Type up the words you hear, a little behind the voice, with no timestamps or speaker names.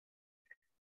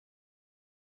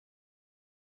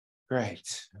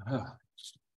Great. Oh.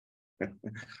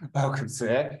 Welcome,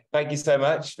 Samir. Thank you so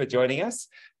much for joining us.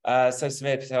 So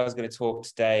Samir Patil is going to talk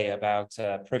today about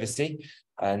privacy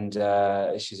and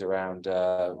issues around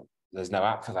there's no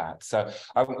app for that. So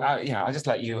I'll just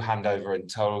let you hand over and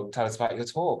tell us about your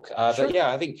talk. Sure. But yeah,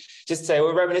 I think just to say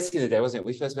we're reminiscing today, wasn't it?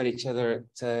 We first met each other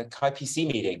at KPC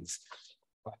meetings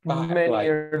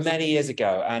many years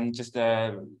ago, and just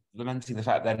lamenting the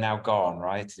fact they're now gone,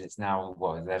 right? It's now,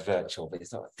 well, they're virtual, but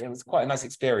it's not. It was quite a nice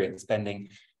experience spending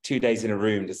 2 days in a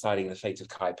room deciding the fate of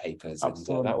Chi papers.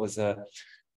 Absolutely. And that was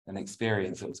an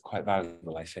experience that was quite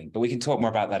valuable, I think. But we can talk more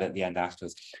about that at the end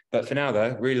afterwards. But for now,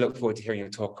 though, really look forward to hearing your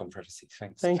talk on privacy.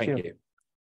 Thanks. Thank you.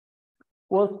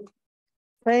 Well,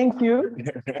 thank you.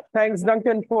 Thanks,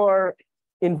 Duncan, for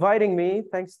inviting me.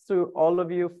 Thanks to all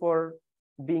of you for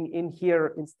being in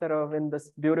here instead of in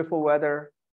this beautiful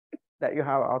weather that you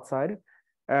have outside.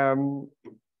 And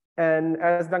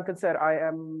as Duncan said,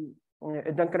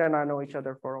 Duncan and I know each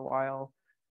other for a while,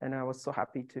 and I was so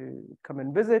happy to come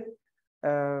and visit.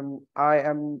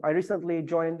 I recently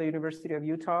joined the University of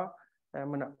Utah.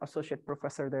 I'm an associate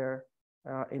professor there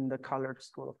in the Collard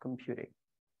School of Computing.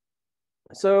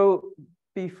 So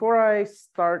before I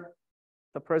start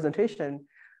the presentation,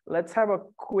 let's have a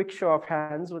quick show of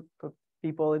hands with the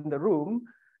people in the room.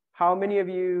 How many of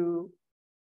you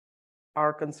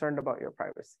are concerned about your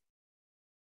privacy?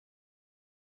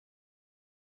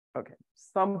 Okay,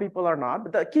 some people are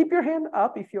not, but keep your hand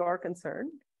up if you are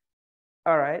concerned.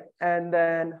 All right, and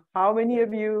then how many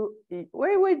of you,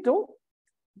 wait, don't,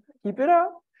 keep it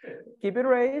up, keep it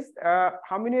raised.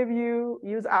 How many of you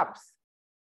use apps?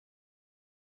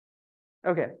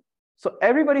 Okay, so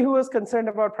everybody who was concerned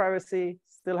about privacy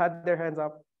still had their hands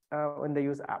up when they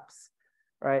use apps,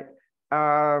 right?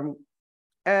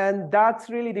 And that's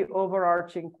really the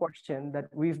overarching question that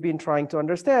we've been trying to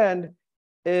understand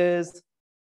is,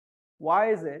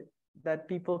 why is it that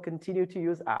people continue to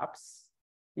use apps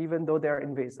even though they're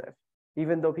invasive,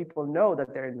 even though people know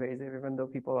that they're invasive, even though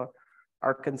people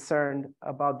are concerned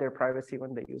about their privacy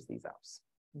when they use these apps?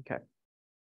 Okay.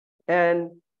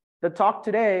 And the talk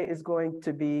today is going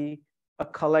to be a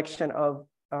collection of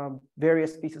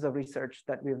various pieces of research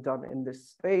that we've done in this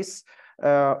space,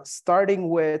 starting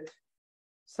with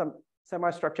some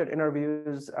semi-structured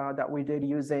interviews that we did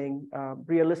using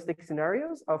realistic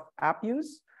scenarios of app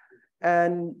use.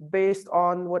 And based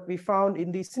on what we found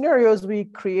in these scenarios, we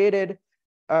created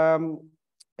an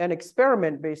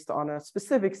experiment based on a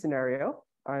specific scenario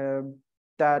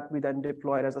that we then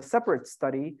deployed as a separate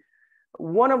study.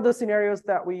 One of the scenarios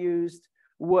that we used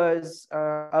was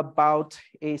about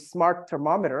a smart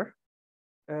thermometer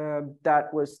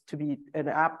that was to be an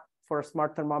app for a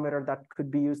smart thermometer that could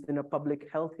be used in a public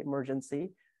health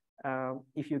emergency,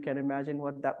 if you can imagine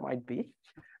what that might be.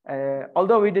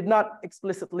 Although we did not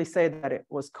explicitly say that it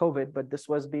was COVID, but this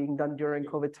was being done during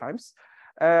COVID times.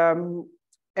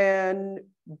 And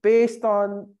based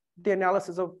on the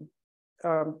analysis of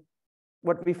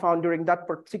what we found during that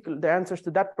the answers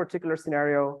to that particular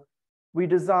scenario, we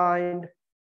designed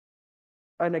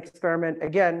an experiment,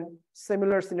 again,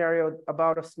 similar scenario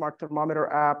about a smart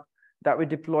thermometer app that we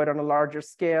deployed on a larger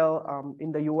scale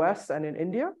in the US and in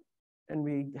India. And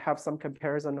we have some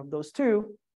comparison of those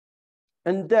two.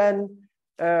 And then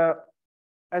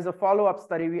as a follow-up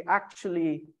study, we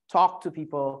actually talked to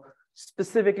people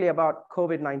specifically about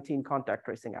COVID-19 contact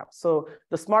tracing apps. So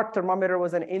the smart thermometer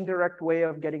was an indirect way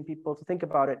of getting people to think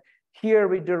about it. Here,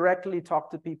 we directly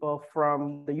talked to people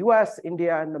from the US,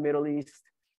 India, and the Middle East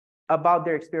about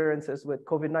their experiences with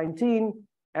COVID-19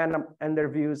 and their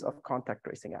views of contact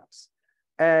tracing apps.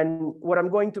 And what I'm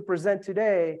going to present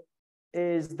today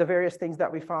is the various things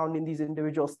that we found in these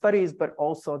individual studies, but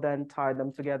also then tie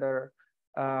them together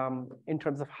in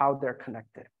terms of how they're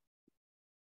connected.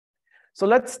 So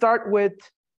let's start with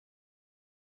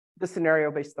the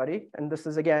scenario-based study. And this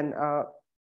is, again, a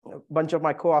bunch of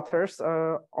my co-authors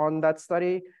on that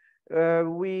study.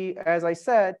 As I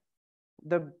said,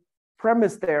 the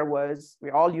premise there was we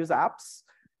all use apps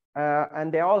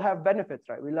and they all have benefits,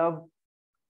 right? We love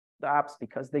the apps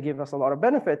because they give us a lot of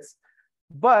benefits,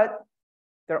 but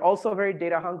they're also very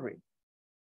data hungry.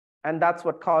 And that's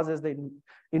what causes the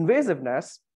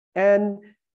invasiveness. And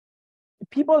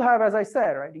people have, as I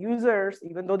said, right, users,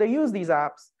 even though they use these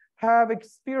apps, have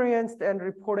experienced and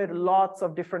reported lots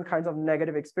of different kinds of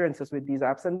negative experiences with these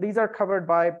apps. And these are covered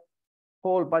by a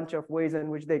whole bunch of ways in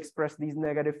which they express these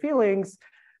negative feelings.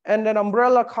 And an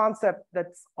umbrella concept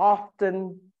that's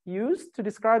often used to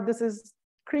describe this is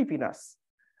creepiness.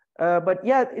 But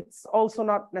yet it's also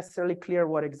not necessarily clear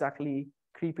what exactly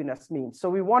creepiness means. So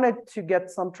we wanted to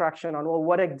get some traction on, well,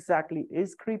 what exactly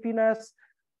is creepiness?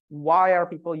 why are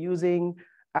people using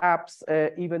apps,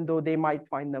 even though they might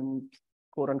find them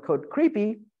quote unquote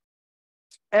creepy.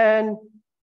 And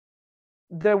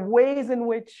the ways in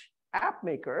which app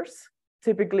makers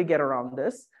typically get around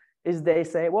this is they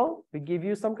say, well, we give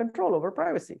you some control over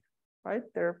privacy, right?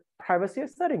 There are privacy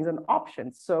settings and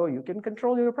options, so you can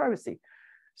control your privacy.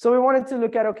 So we wanted to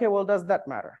look at, okay, well, does that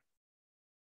matter?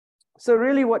 So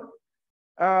really what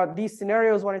these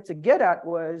scenarios wanted to get at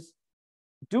was,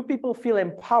 do people feel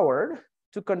empowered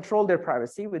to control their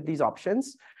privacy with these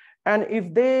options? And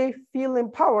if they feel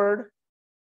empowered,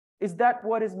 is that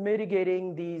what is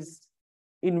mitigating these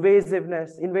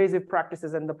invasive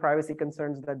practices and the privacy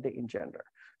concerns that they engender?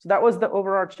 So that was the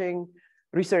overarching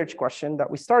research question that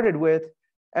we started with.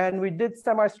 And we did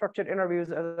semi-structured interviews,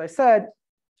 as I said,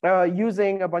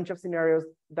 using a bunch of scenarios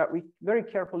that we very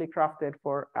carefully crafted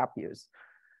for app use.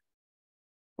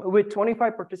 With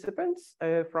 25 participants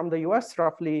from the US,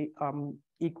 roughly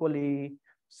equally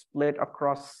split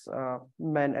across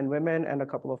men and women and a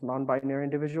couple of non-binary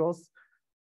individuals.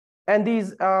 And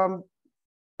these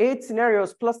 8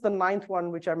 scenarios plus the 9th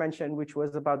one, which I mentioned, which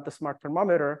was about the smart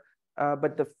thermometer.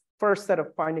 But the first set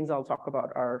of findings I'll talk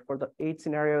about are for the 8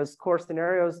 scenarios, core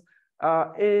scenarios.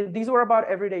 These were about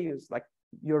everyday use, like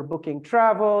you're booking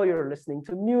travel, you're listening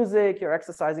to music, you're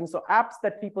exercising. So apps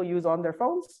that people use on their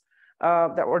phones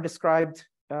that were described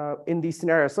in these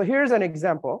scenarios. So here's an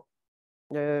example.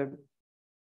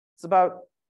 It's about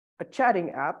a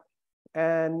chatting app,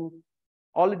 and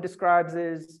all it describes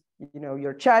is,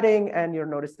 you're chatting and you're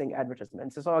noticing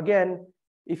advertisements. So again,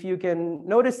 if you can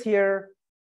notice here,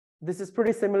 this is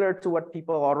pretty similar to what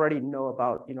people already know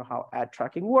about, how ad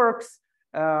tracking works.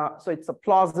 So it's a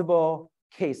plausible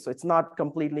case. So it's not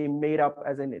completely made up,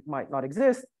 as in it might not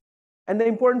exist. And the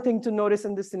important thing to notice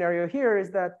in this scenario here is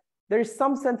that there is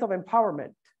some sense of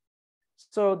empowerment.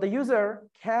 So the user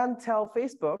can tell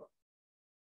Facebook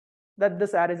that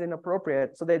this ad is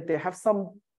inappropriate, so that they have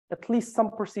at least some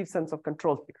perceived sense of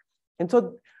control here. And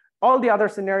so all the other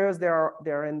scenarios,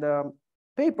 they're in the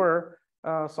paper,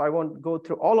 so I won't go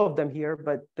through all of them here,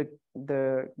 but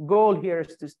the goal here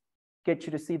is to get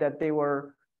you to see that they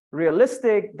were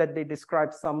realistic, that they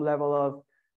describe some level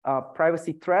of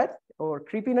privacy threat or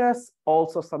creepiness,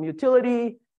 also some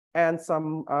utility, and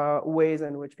some ways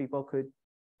in which people could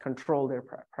control their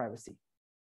privacy.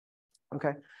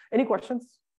 Okay, any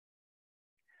questions?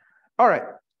 All right,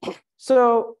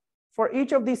 so for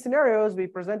each of these scenarios, we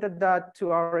presented that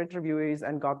to our interviewees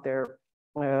and got their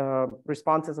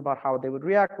responses about how they would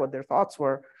react, what their thoughts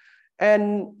were.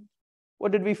 And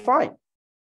what did we find?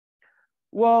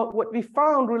 Well, what we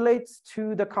found relates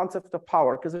to the concept of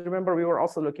power, because remember, we were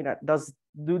also looking at,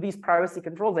 do these privacy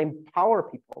controls empower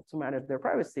people to manage their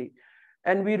privacy?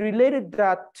 And we related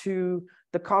that to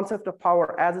the concept of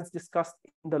power as it's discussed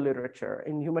in the literature,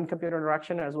 in human-computer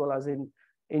interaction, as well as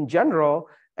in general.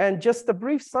 And just a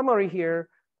brief summary here,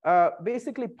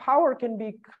 basically power can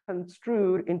be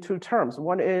construed in 2 terms.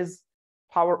 One is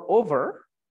power over,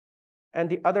 and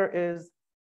the other is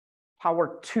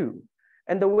power to.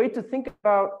 And the way to think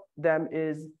about them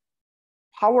is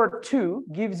power to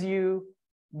gives you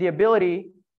the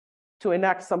ability to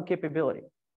enact some capability,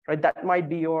 right? That might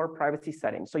be your privacy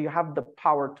setting. So you have the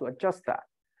power to adjust that.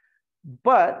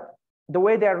 But the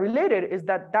way they are related is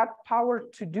that power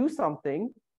to do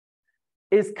something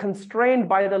is constrained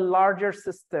by the larger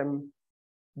system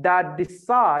that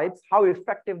decides how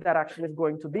effective that action is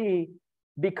going to be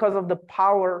because of the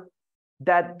power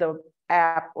that the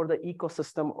app or the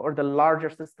ecosystem or the larger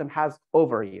system has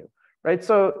over you, right?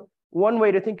 So one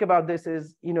way to think about this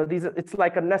is, it's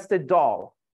like a nested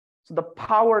doll. So the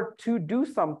power to do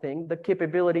something, the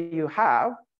capability you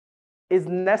have, is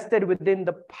nested within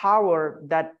the power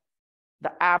that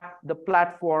the app, the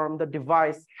platform, the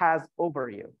device has over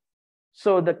you.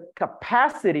 So the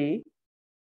capacity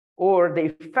or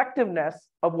the effectiveness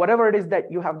of whatever it is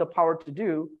that you have the power to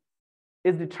do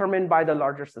is determined by the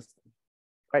larger system,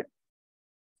 right?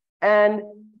 And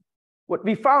what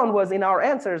we found was in our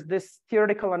answers, this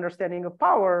theoretical understanding of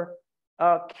power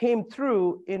came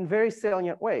through in very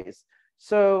salient ways.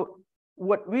 So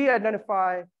what we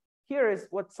identify here is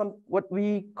what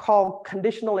we call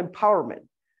conditional empowerment.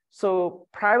 So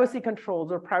privacy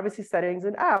controls or privacy settings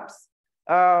in apps,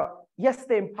 yes,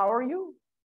 they empower you,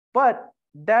 but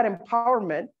that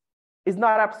empowerment is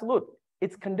not absolute.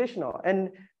 It's conditional. And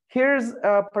here's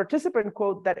a participant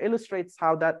quote that illustrates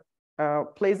how that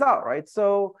plays out, right?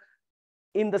 So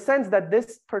in the sense that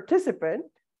this participant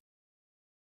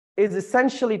is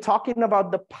essentially talking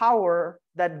about the power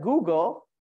that Google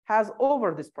has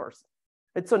over this person.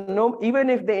 And so even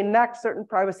if they enact certain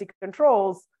privacy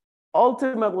controls,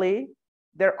 ultimately,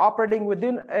 they're operating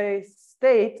within a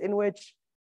state in which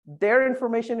their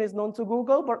information is known to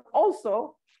Google, but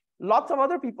also lots of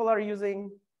other people are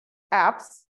using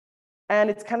apps, and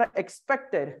it's kind of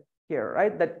expected here,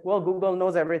 right? That, well, Google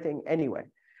knows everything anyway.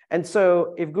 And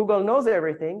so if Google knows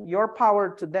everything, your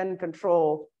power to then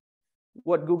control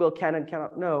what Google can and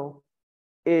cannot know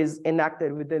is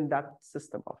enacted within that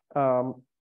system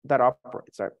that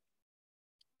operates, right?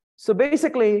 So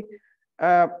basically,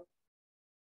 the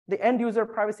end user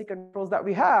privacy controls that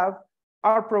we have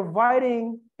are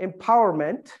providing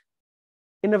empowerment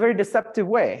in a very deceptive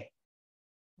way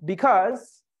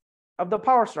because of the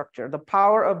power structure, the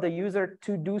power of the user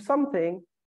to do something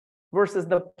versus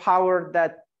the power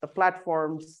that the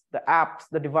platforms, the apps,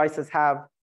 the devices have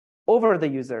over the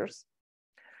users.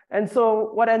 And so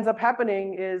what ends up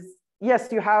happening is, yes,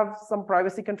 you have some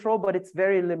privacy control, but it's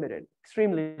very limited,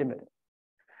 extremely limited.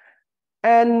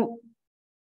 And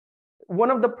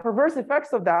one of the perverse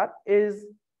effects of that is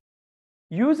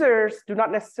users do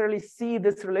not necessarily see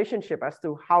this relationship as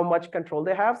to how much control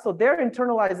they have. So they're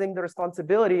internalizing the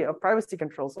responsibility of privacy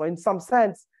control. So in some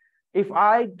sense, if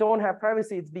I don't have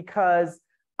privacy, it's because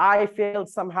I failed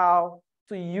somehow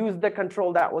to use the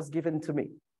control that was given to me,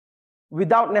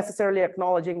 without necessarily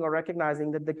acknowledging or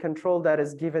recognizing that the control that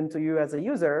is given to you as a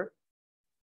user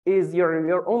is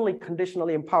you're only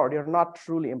conditionally empowered. You're not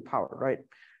truly empowered, right?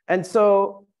 And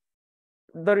so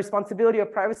the responsibility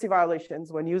of privacy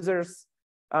violations, when users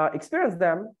experience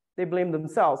them, they blame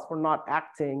themselves for not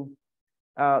acting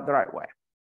the right way,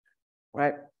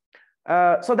 right?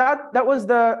 So that was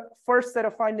the first set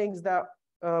of findings that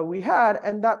we had,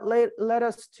 and that led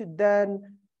us to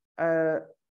then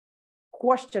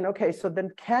question, okay, so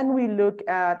then can we look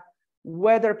at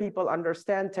whether people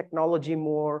understand technology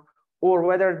more, or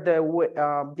whether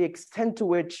the extent to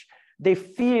which they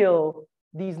feel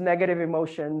these negative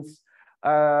emotions,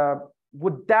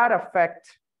 would that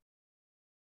affect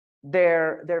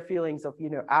their feelings of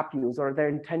app use or their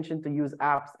intention to use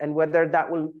apps, and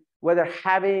whether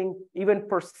having even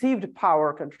perceived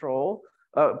power control,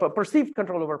 but perceived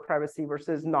control over privacy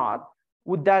versus not,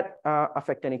 would that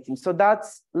affect anything? So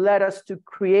that's led us to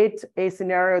create a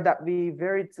scenario that we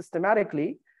varied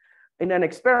systematically in an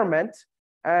experiment,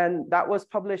 and that was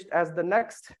published as the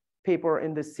next paper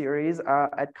in this series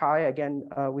at CHI, again,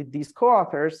 with these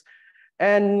co-authors.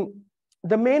 And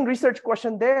the main research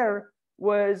question there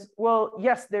was, well,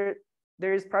 yes, there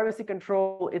is privacy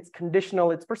control, it's conditional,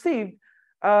 it's perceived,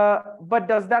 but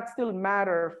does that still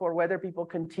matter for whether people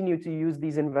continue to use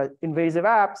these invasive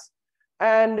apps?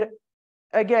 And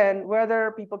again,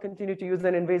 whether people continue to use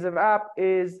an invasive app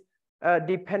is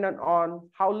dependent on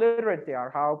how literate they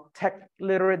are, how tech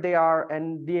literate they are,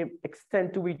 and the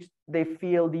extent to which they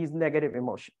feel these negative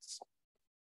emotions.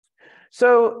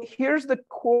 So here's the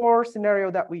core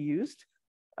scenario that we used.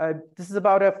 This is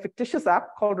about a fictitious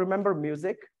app called Remember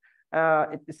Music.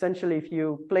 Essentially, if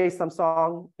you play some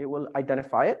song, it will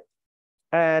identify it.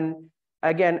 And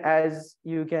again, as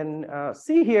you can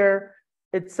see here,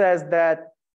 it says that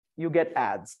you get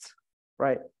ads,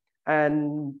 right?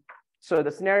 And so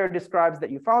the scenario describes that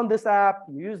you found this app,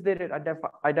 you used it, it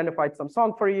identified some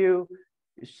song for you,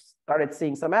 you started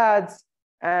seeing some ads,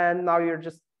 and now you're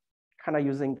just kind of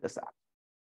using this app.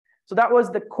 So that was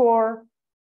the core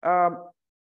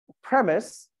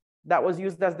premise that was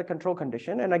used as the control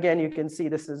condition. And again, you can see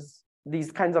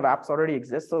these kinds of apps already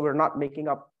exist. So we're not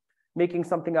making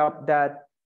something up that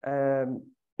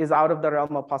is out of the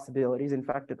realm of possibilities. In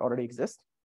fact, it already exists.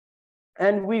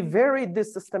 And we varied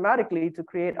this systematically to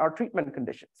create our treatment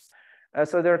conditions.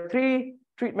 So there are 3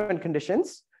 treatment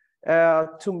conditions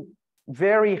to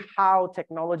vary how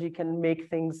technology can make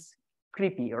things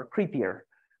creepy or creepier.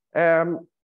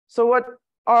 So what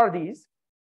are these?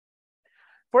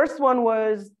 First one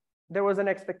was, there was an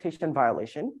expectation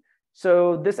violation.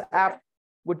 So this app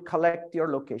would collect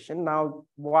your location. Now,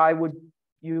 why would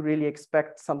you really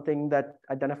expect something that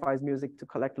identifies music to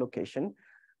collect location?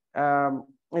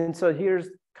 And so here's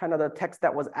kind of the text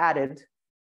that was added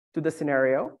to the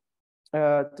scenario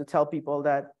to tell people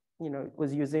that it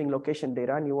was using location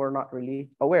data and you were not really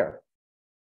aware.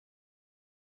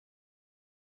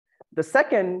 The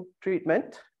second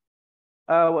treatment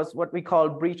was what we call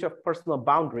breach of personal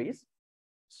boundaries.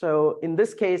 So in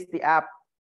this case, the app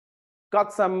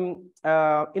got some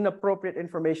inappropriate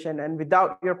information, and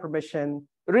without your permission,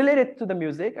 related to the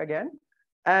music again,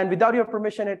 and without your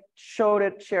permission, it shared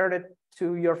it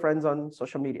to your friends on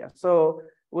social media. So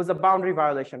it was a boundary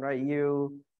violation, right?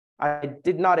 I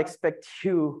did not expect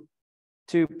you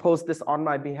to post this on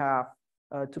my behalf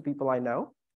to people I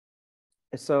know.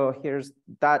 So here's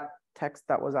that text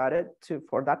that was added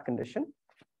for that condition.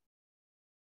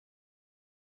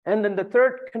 And then the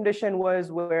third condition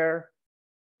was where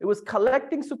it was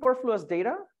collecting superfluous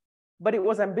data, but it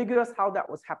was ambiguous how that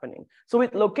was happening. So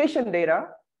with location data,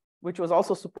 which was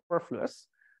also superfluous,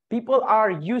 people are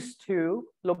used to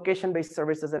location-based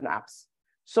services and apps.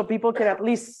 So people can at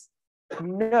least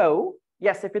know,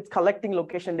 yes, if it's collecting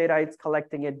location data, it's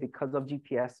collecting it because of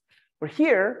GPS. But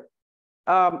here,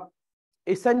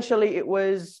 essentially, it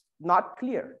was not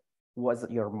clear. Was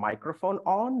your microphone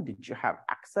on? Did you have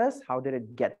access? How did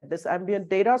it get this ambient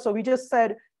data? So we just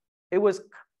said it was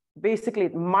basically,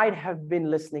 it might have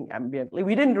been listening ambiently.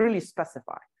 We didn't really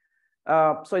specify.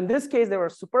 So in this case, there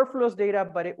was superfluous data,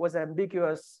 but it was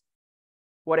ambiguous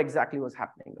what exactly was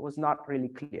happening. It was not really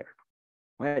clear,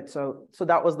 right? So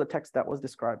that was the text that was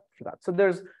described for that. So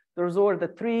those were the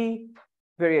three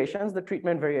variations, the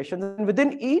treatment variations. And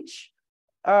within each,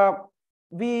 so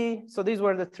these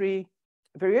were the three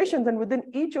variations. And within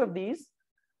each of these,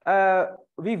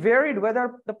 we varied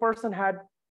whether the person had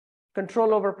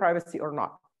control over privacy or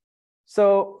not.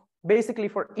 So basically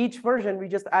for each version, we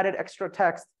just added extra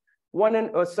text. For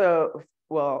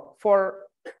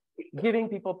giving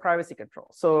people privacy control.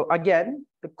 So again,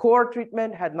 the core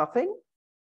treatment had nothing.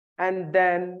 And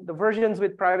then the versions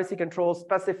with privacy control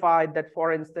specified that,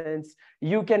 for instance,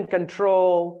 you can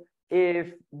control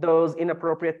if those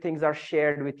inappropriate things are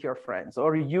shared with your friends,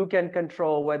 or you can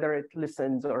control whether it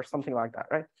listens or something like that,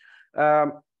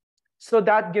 right? So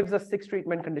that gives us 6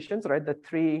 treatment conditions, right? The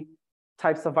 3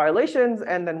 types of violations,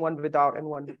 and then one without and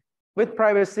one with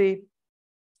privacy,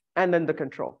 and then the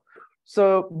control.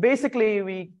 So basically,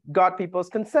 we got people's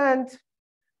consent,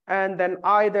 and then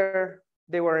either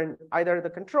they were in either the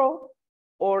control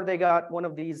or they got one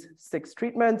of these 6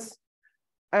 treatments.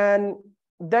 And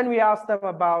then we asked them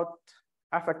about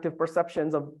affective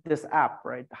perceptions of this app,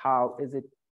 right? How is it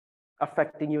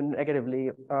affecting you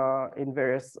negatively in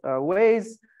various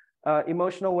ways,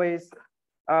 emotional ways?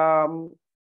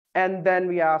 And then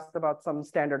we asked about some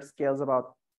standard scales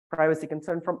about privacy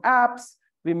concern from apps.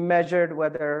 We measured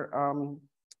whether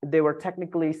they were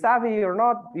technically savvy or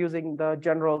not using the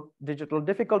general digital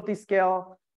difficulty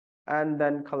scale, and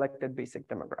then collected basic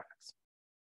demographics.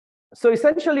 So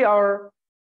essentially, our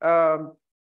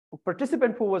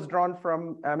participant pool was drawn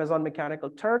from Amazon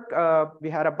Mechanical Turk. We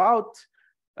had about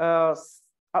a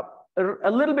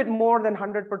little bit more than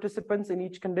 100 participants in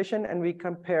each condition, and we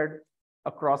compared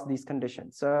across these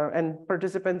conditions. And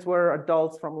participants were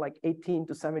adults from like 18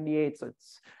 to 78, so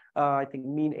it's I think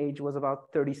mean age was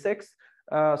about 36.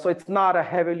 So it's not a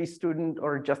heavily student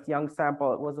or just young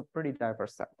sample. It was a pretty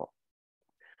diverse sample.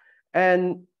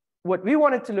 And what we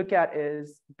wanted to look at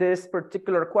is this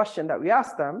particular question that we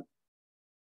asked them.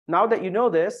 Now that you know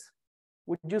this,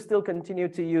 would you still continue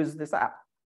to use this app?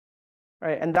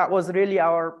 Right, and that was really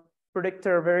our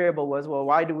predictor variable was, well,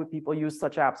 why do people use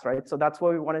such apps, right? So that's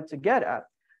what we wanted to get at.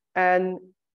 And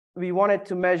we wanted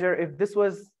to measure if this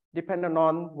was dependent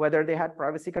on whether they had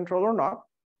privacy control or not.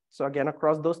 So again,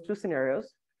 across those 2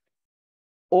 scenarios,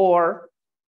 or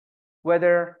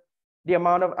whether the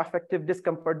amount of affective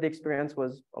discomfort they experienced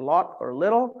was a lot or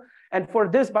little. And for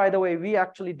this, by the way, we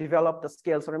actually developed a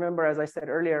scale. So remember, as I said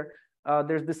earlier,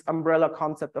 there's this umbrella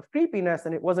concept of creepiness,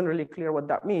 and it wasn't really clear what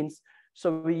that means.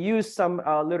 So we used some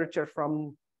literature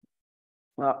from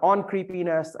on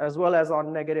creepiness as well as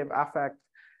on negative affect,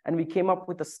 and we came up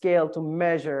with a scale to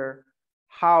measure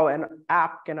how an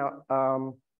app can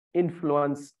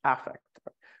influence affect.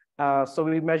 So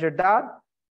we measured that.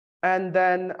 And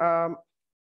then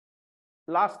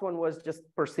last one was just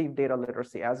perceived data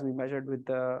literacy, as we measured with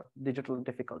the digital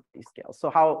difficulty scale. So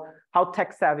how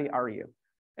tech savvy are you?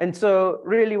 And so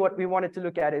really what we wanted to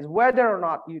look at is whether or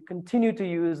not you continue to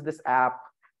use this app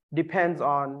depends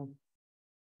on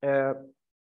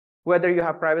whether you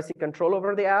have privacy control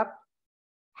over the app,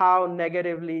 how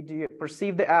negatively do you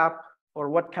perceive the app, or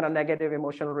what kind of negative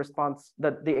emotional response,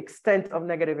 the extent of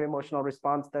negative emotional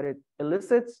response that it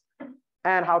elicits,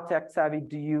 and how tech savvy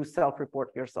do you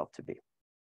self-report yourself to be.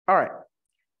 All right,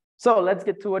 so let's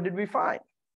get to what did we find.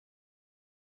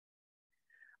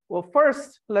 Well,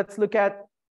 first, let's look at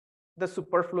the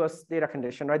superfluous data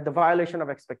condition, right? The violation of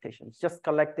expectations, just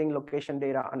collecting location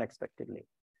data unexpectedly.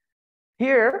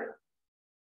 Here,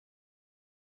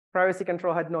 privacy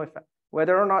control had no effect.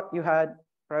 Whether or not you had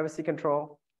privacy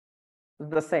control,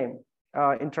 the same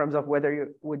in terms of whether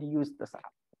you would use this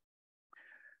app.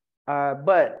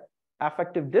 But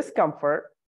affective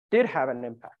discomfort did have an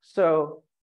impact. So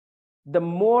the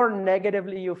more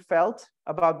negatively you felt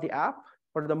about the app,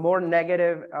 or the more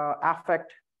negative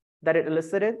affect that it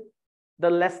elicited, the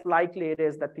less likely it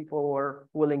is that people were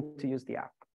willing to use the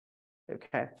app.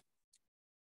 Okay.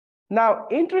 Now,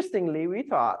 interestingly, we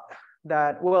thought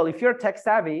that, well, if you're tech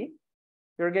savvy,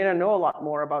 you're going to know a lot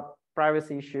more about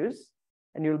privacy issues,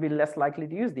 and you'll be less likely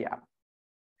to use the app.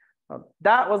 Now,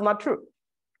 that was not true.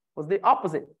 It was the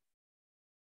opposite.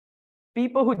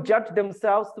 People who judged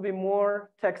themselves to be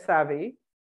more tech savvy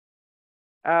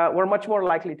were much more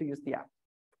likely to use the app,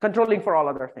 controlling for all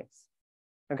other things.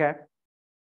 Okay.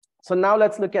 So now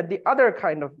let's look at the other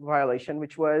kind of violation,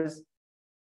 which was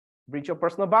breach of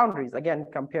personal boundaries. Again,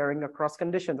 comparing across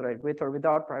conditions, right, with or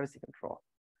without privacy control.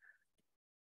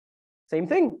 Same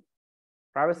thing.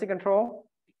 Privacy control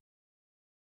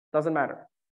doesn't matter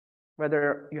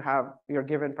whether you're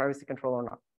given privacy control or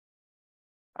not.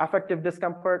 Affective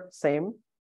discomfort, same.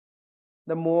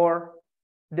 The more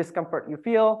discomfort you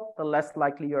feel, the less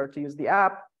likely you are to use the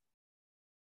app.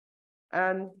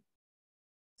 And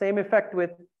same effect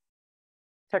with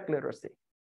tech literacy.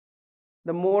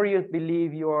 The more you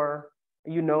believe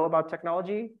you know about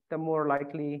technology, the more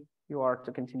likely you are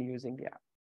to continue using the app.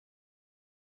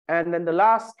 And then the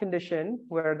last condition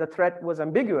where the threat was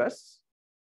ambiguous,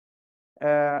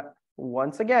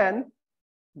 once again,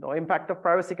 no impact of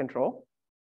privacy control.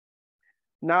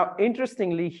 Now,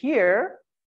 interestingly here,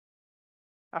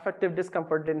 affective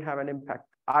discomfort didn't have an impact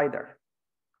either.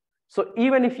 So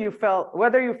even if you felt,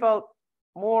 whether you felt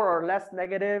more or less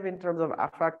negative in terms of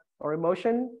affect or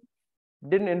emotion,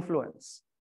 didn't influence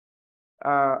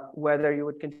whether you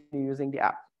would continue using the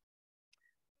app.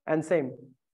 And same,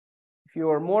 if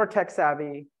you are more tech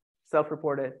savvy,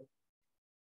 self-reported,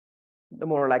 the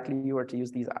more likely you are to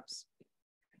use these apps.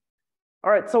 All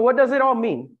right, so what does it all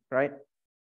mean, right?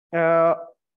 The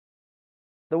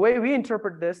way we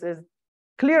interpret this is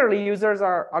clearly users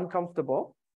are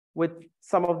uncomfortable with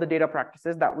some of the data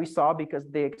practices that we saw because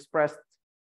they expressed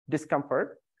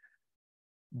discomfort.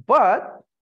 But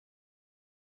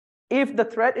if the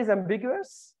threat is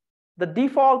ambiguous, the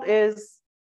default is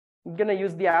I'm going to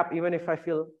use the app even if I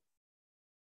feel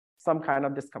some kind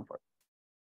of discomfort.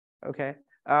 Okay.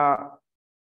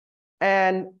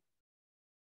 And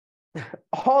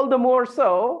all the more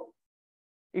so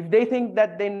if they think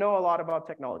that they know a lot about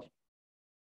technology.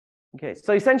 Okay,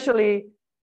 so essentially,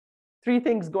 three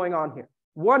things going on here.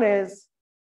 One is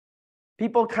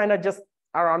people kind of just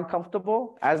are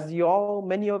uncomfortable, as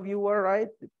many of you were, right?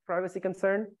 Privacy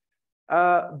concern.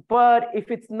 But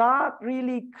if it's not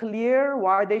really clear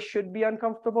why they should be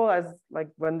uncomfortable, as like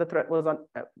when the threat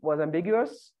was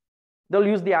ambiguous, they'll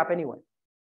use the app anyway.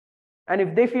 And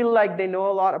if they feel like they know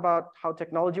a lot about how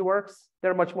technology works,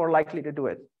 they're much more likely to do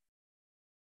it.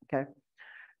 Okay.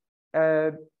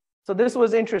 So this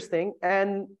was interesting.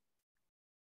 And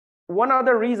one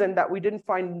other reason that we didn't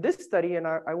find this study, and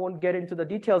I won't get into the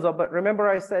details of, but remember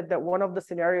I said that one of the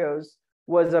scenarios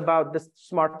was about this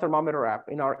smart thermometer app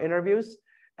in our interviews.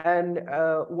 And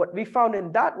what we found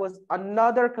in that was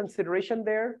another consideration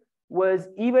there was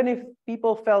even if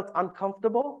people felt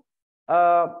uncomfortable,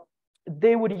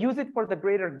 they would use it for the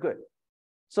greater good.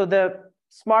 So the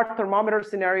smart thermometer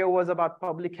scenario was about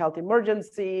public health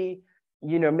emergency,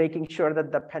 making sure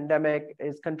that the pandemic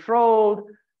is controlled.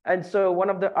 And so one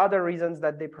of the other reasons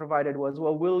that they provided was,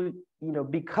 well,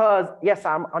 because yes,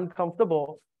 I'm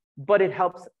uncomfortable, but it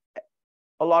helps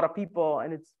a lot of people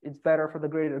and it's better for the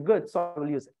greater good, so I will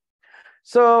use it.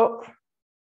 So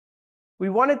we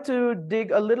wanted to dig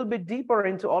a little bit deeper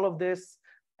into all of this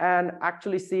and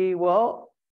actually see, well,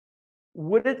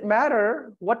 would it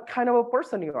matter what kind of a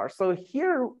person you are? So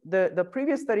here, the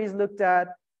previous studies looked at,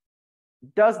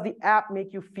 does the app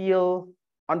make you feel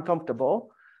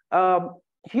uncomfortable?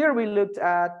 Here we looked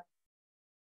at,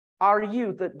 are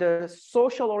you, the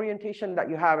social orientation that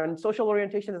you have, and social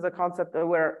orientation is a concept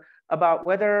about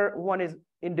whether one is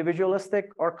individualistic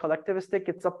or collectivistic.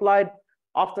 It's applied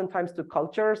oftentimes to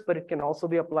cultures, but it can also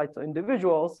be applied to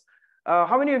individuals.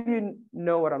 How many of you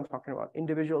know what I'm talking about?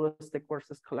 Individualistic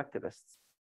versus collectivists.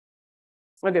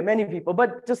 Okay, many people,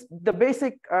 but just the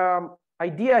basic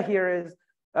idea here is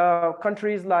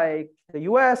countries like the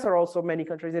US or also many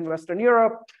countries in Western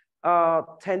Europe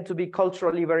tend to be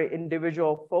culturally very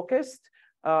individual focused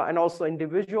and also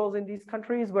individuals in these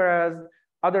countries, whereas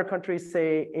other countries,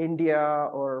 say India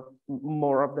or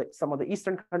more of some of the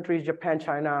Eastern countries, Japan,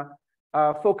 China,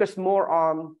 focus more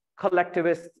on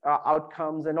collectivist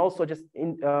outcomes, and also just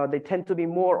they tend to be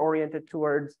more oriented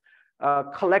towards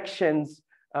collections,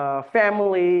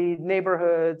 family,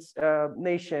 neighborhoods,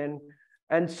 nation.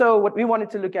 And so what we wanted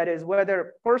to look at is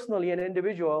whether personally an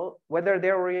individual, whether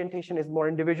their orientation is more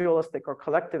individualistic or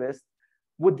collectivist,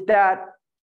 would that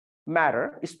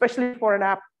matter, especially for an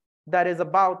app that is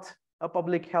about a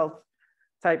public health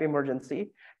type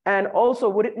emergency. And also,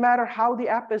 would it matter how the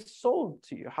app is sold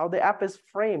to you, how the app is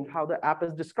framed, how the app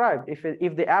is described?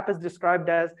 If the app is described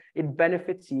as it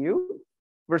benefits you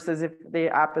versus if the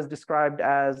app is described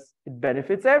as it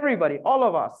benefits everybody, all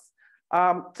of us.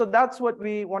 So that's what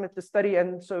we wanted to study.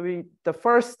 And so the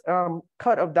first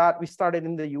cut of that, we started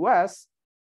in the US,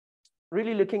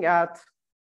 really looking at,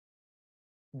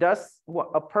 does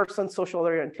a person's social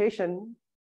orientation,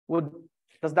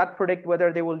 does that predict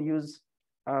whether they will use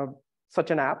such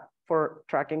an app for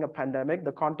tracking a pandemic,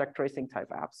 the contact tracing type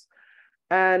apps?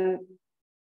 And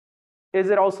is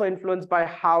it also influenced by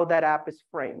how that app is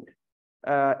framed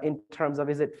in terms of,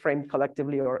 is it framed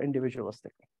collectively or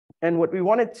individualistically? And what we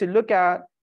wanted to look at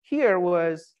here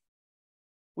was,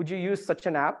 would you use such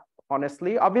an app,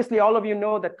 honestly? Obviously, all of you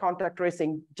know that contact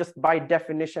tracing just by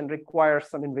definition requires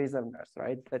some invasiveness,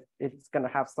 right? That it's gonna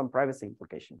have some privacy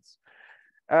implications.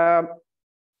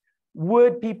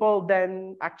 Would people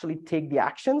then actually take the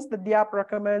actions that the app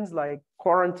recommends, like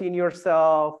quarantine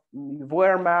yourself,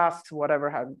 wear masks,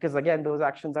 whatever, because again, those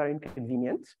actions are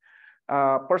inconvenient,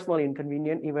 personally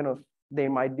inconvenient, even if they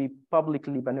might be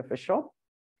publicly beneficial.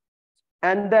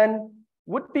 And then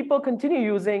would people continue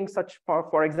using such,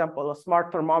 for example, a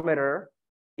smart thermometer,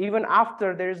 even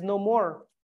after there is no more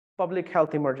public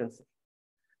health emergency?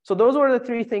 So those were the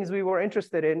three things we were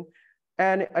interested in.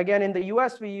 And again, in the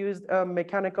US, we used a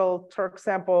mechanical Turk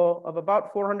sample of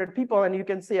about 400 people. And you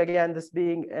can see, again, this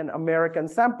being an American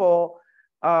sample,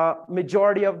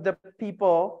 majority of the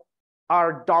people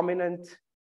are dominant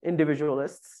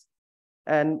individualists,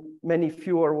 and many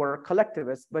fewer were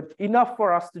collectivists, but enough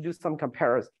for us to do some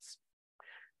comparisons.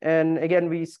 And again,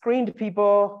 we screened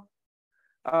people,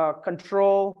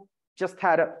 control just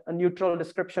had a neutral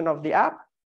description of the app.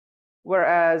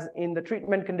 Whereas in the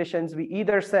treatment conditions, we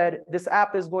either said this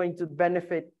app is going to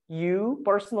benefit you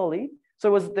personally. So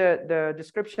it was the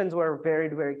descriptions were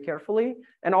varied very carefully,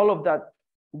 and all of that,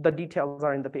 the details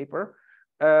are in the paper.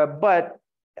 But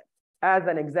as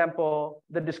an example,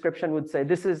 the description would say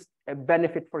this is a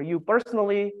benefit for you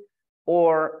personally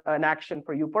or an action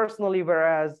for you personally,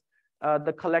 whereas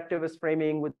the collectivist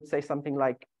framing would say something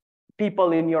like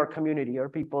people in your community or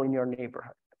people in your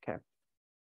neighborhood, okay?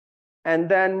 And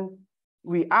then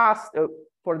we asked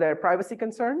for their privacy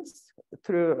concerns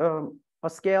through a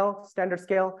scale, standard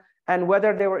scale, and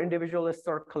whether they were individualists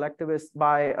or collectivists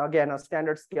by, again, a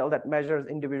standard scale that measures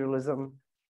individualism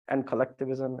and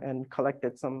collectivism and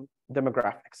collected some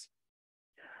demographics.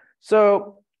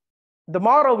 So the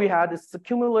model we had is a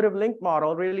cumulative link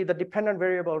model, really the dependent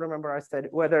variable, remember I said,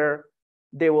 whether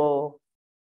they will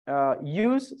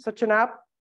use such an app,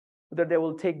 whether they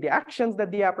will take the actions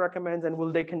that the app recommends, and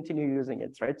will they continue using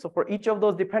it, right? So for each of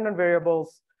those dependent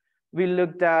variables, we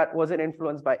looked at, was it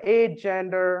influenced by age,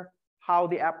 gender, how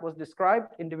the app was described,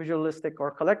 individualistic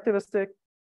or collectivistic,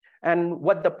 and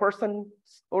what the person's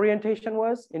orientation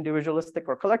was, individualistic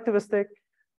or collectivistic,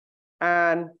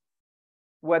 and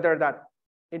whether that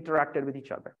interacted with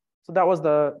each other. So that was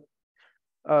the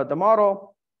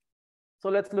model. So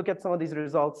let's look at some of these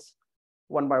results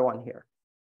one by one here.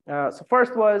 So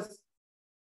first was,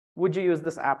 would you use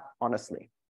this app honestly?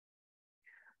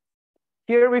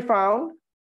 Here we found,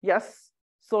 yes,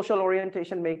 social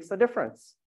orientation makes a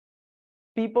difference.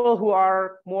 People who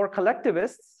are more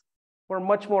collectivists were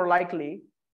much more likely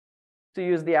to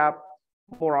use the app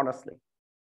more honestly,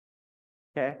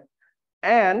 okay?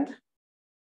 And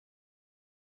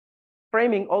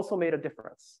framing also made a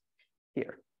difference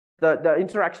here. The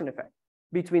interaction effect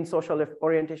between social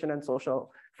orientation and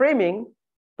social framing.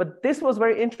 But this was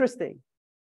very interesting.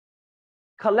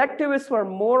 Collectivists were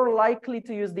more likely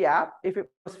to use the app if it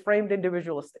was framed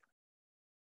individualistic.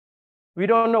 We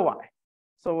don't know why.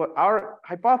 So our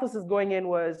hypothesis going in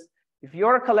was, if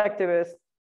you're a collectivist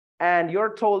and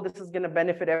you're told this is going to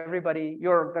benefit everybody,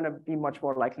 you're going to be much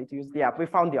more likely to use the app. We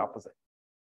found the opposite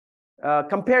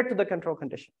compared to the control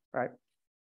condition, right?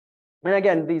 And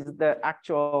again, the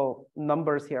actual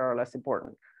numbers here are less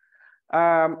important.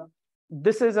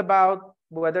 This is about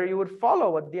whether you would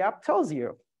follow what the app tells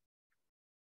you.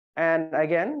 And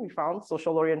again, we found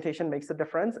social orientation makes a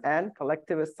difference, and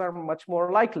collectivists are much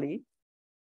more likely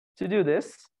to do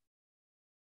this.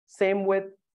 Same with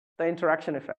the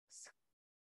interaction effects.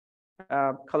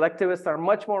 Collectivists are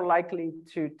much more likely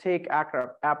to take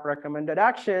app recommended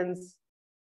actions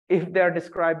if they're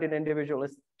described in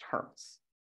individualist terms.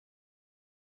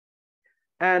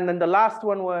 And then the last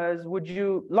one was, would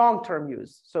you long-term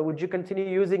use? So would you continue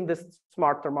using this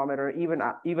smart thermometer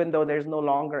even though there's no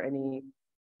longer any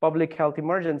public health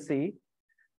emergency?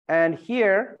 And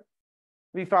here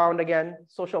we found, again,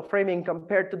 social framing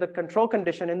compared to the control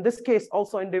condition, in this case,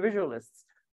 also individualists.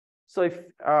 So if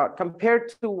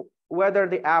compared to whether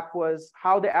the app was,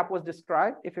 how the app was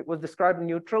described, if it was described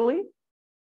neutrally,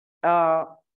 the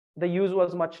use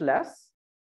was much less.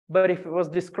 But if it was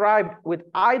described with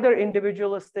either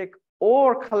individualistic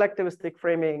or collectivistic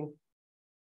framing,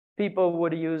 people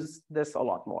would use this a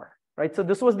lot more, right? So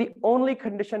this was the only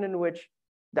condition in which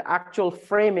the actual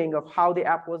framing of how the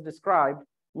app was described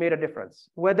made a difference,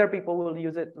 whether people will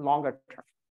use it longer term,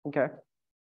 okay?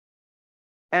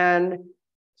 And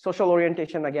social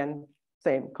orientation, again,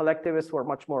 same. Collectivists were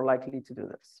much more likely to do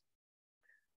this.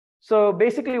 So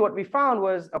basically what we found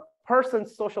was a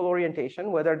person's social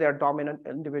orientation, whether they're dominant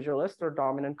individualist or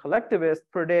dominant collectivist,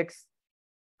 predicts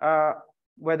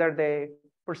whether they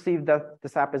perceive that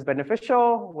this app is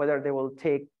beneficial, whether they will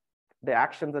take the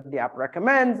actions that the app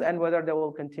recommends, and whether they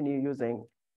will continue using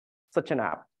such an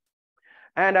app.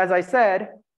 And as I said,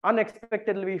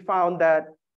 unexpectedly, we found that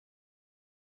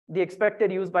the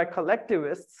expected use by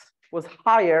collectivists was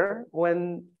higher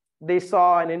when they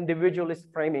saw an individualist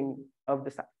framing of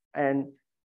this app. And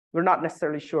we're not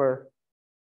necessarily sure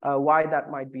why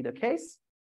that might be the case.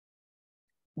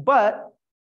 But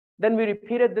then we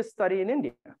repeated this study in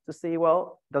India to see,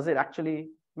 well, does it actually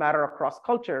matter across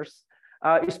cultures?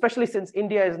 Especially since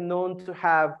India is known to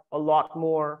have a lot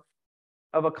more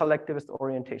of a collectivist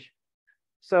orientation.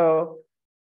 So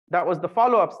that was the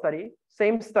follow-up study,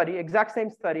 same study, exact same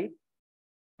study,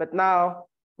 but now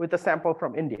with a sample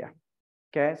from India.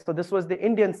 Okay, so this was the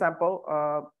Indian sample,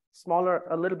 smaller,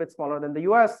 a little bit smaller than the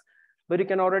US, but you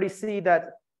can already see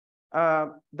that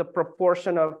the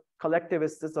proportion of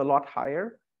collectivists is a lot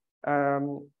higher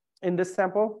in this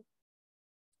sample.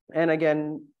 And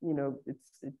again, you know,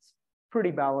 it's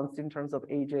pretty balanced in terms of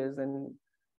ages and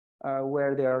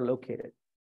where they are located.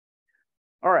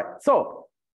 All right, so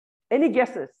any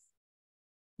guesses?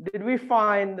 Did we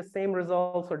find the same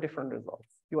results or different results?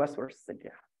 US versus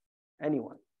India?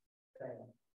 Anyone? Same.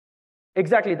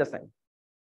 Exactly the same.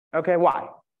 Okay, why?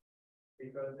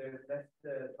 Because there's less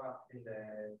trust in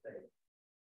the state.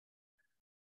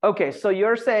 Okay, so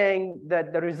you're saying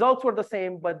that the results were the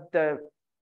same, but the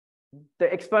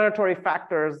explanatory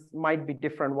factors might be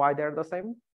different. Why they're the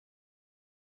same?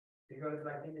 Because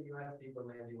like in the US, people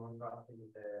maybe won't trust in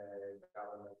the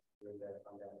government with the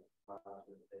pandemic.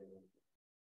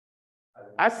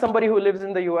 As somebody who lives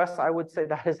in the US, I would say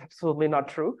that is absolutely not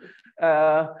true.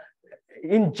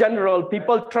 In general,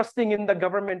 people trusting in the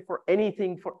government for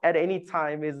anything at any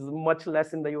time is much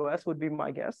less in the US, would be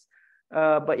my guess.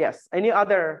 But yes, any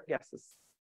other guesses?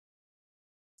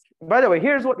 By the way,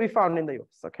 here's what we found in the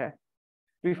US, okay?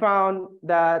 We found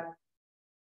that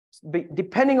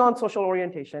depending on social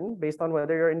orientation, based on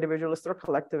whether you're individualist or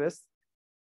collectivist,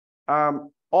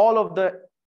 all of the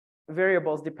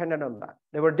variables depended on that.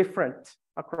 They were different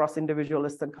across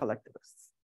individualists and collectivists.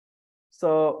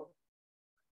 So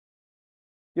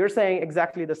you're saying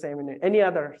exactly the same in any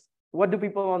others. What do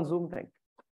people on Zoom think?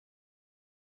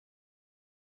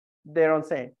 They don't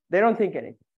say, they don't think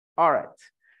anything. All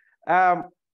right.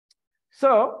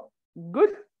 So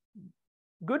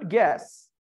good guess.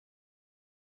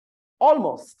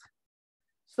 Almost.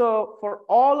 So for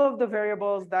all of the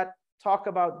variables that talk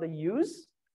about the use,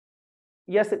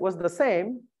 yes, it was the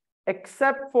same,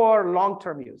 except for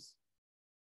long-term use.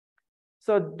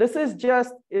 So this is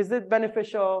just, is it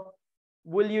beneficial?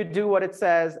 Will you do what it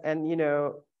says? And, you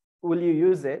know, will you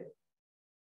use it?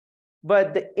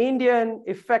 But the Indian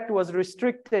effect was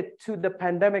restricted to the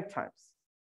pandemic times.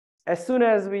 As soon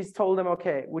as we told them,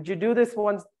 okay, would you do this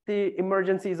once the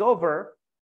emergency is over?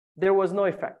 There was no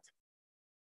effect.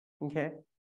 Okay.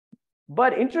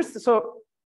 But so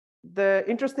the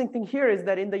interesting thing here is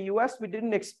that in the US, we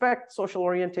didn't expect social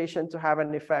orientation to have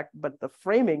an effect, but the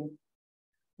framing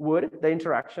would, the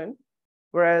interaction,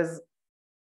 whereas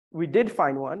we did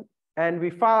find one, and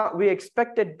we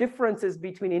expected differences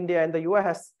between India and the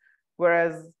US,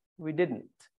 whereas we didn't.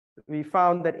 We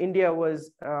found that India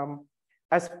was,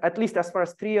 at least as far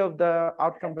as 3 of the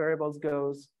outcome variables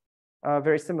goes,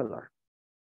 very similar.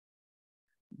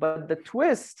 But the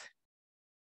twist,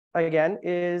 again,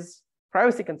 is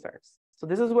privacy concerns. So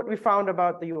this is what we found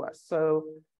about the US. So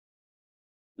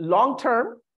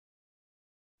long-term,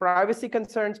 privacy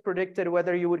concerns predicted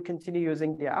whether you would continue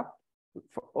using the app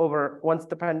once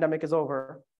the pandemic is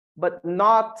over, but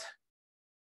not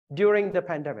during the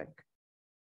pandemic.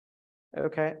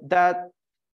 Okay, that,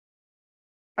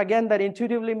 again, that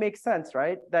intuitively makes sense,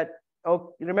 right? That,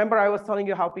 oh, remember I was telling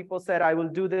you how people said, I will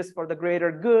do this for the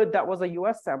greater good. That was a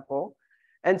US sample.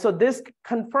 And so this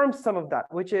confirms some of that,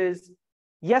 which is,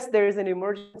 yes, there is an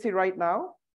emergency right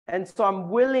now. And so I'm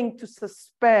willing to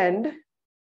suspend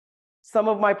some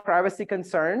of my privacy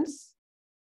concerns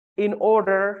in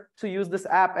order to use this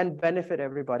app and benefit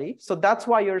everybody. So that's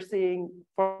why you're seeing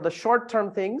for the short-term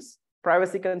things,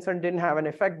 privacy concern didn't have an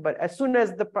effect. But as soon as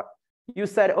you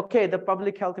said, okay, the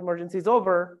public health emergency is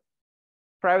over,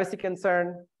 privacy concern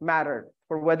mattered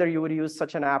for whether you would use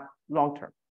such an app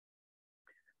long-term.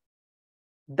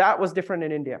 That was different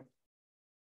in India.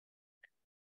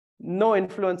 No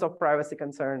influence of privacy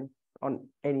concern on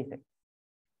anything.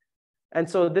 And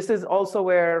so this is also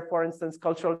where, for instance,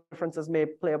 cultural differences may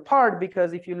play a part,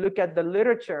 because if you look at the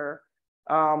literature,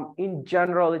 in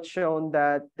general, it's shown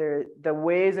that the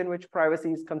ways in which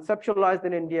privacy is conceptualized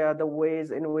in India, the ways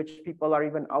in which people are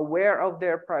even aware of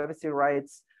their privacy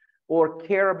rights or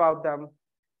care about them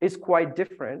is quite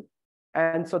different.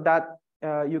 And so that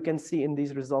you can see in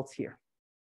these results here.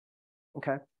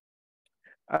 Okay.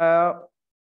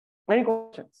 Any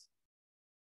questions?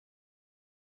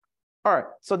 All right,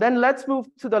 so then let's move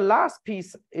to the last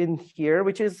piece in here,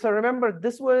 which is, so remember,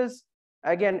 this was,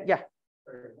 again, yeah.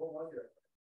 Sorry, what was your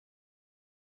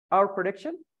Our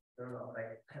prediction? No,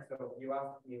 like, so you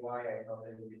asked me why I thought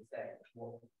that you would say,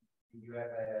 well, you have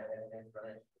an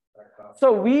explanation.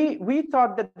 So we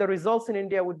thought that the results in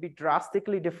India would be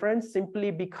drastically different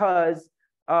simply because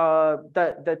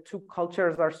the two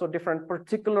cultures are so different,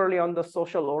 particularly on the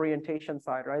social orientation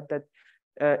side, right? That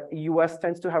US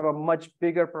tends to have a much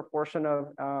bigger proportion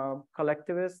of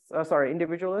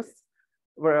individualists,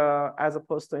 as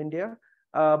opposed to India.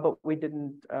 But we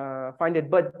didn't find it.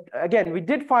 But again, we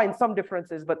did find some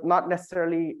differences, but not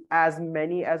necessarily as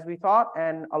many as we thought,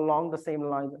 and along the same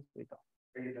lines as we thought.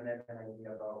 So you don't have an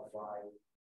idea about why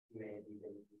maybe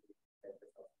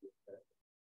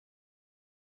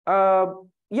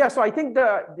yeah, so I think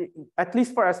at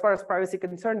least as far as privacy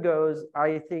concern goes,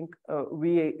 I think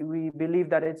we believe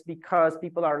that it's because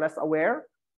people are less aware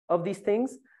of these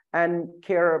things and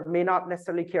may not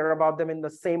necessarily care about them in the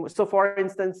same. So for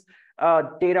instance,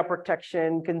 data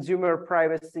protection, consumer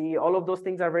privacy, all of those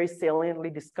things are very saliently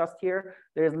discussed here.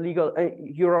 There's legal,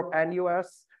 Europe and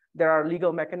US, there are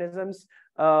legal mechanisms.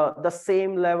 The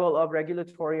same level of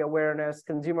regulatory awareness,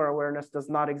 consumer awareness does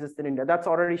not exist in India. That's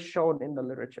already shown in the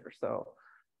literature. So,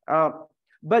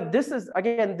 but this is,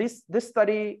 again, this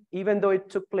study, even though it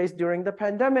took place during the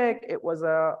pandemic, it was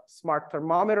a smart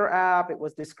thermometer app. It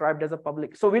was described as a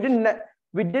public. So we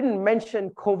didn't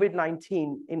mention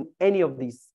COVID-19 in any of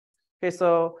these. Okay,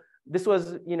 so this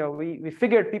was, we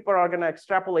figured people are going to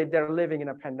extrapolate their living in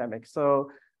a pandemic.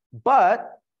 So,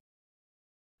 but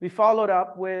we followed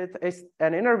up with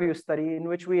an interview study in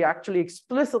which we actually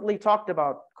explicitly talked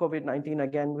about COVID-19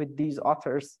 again with these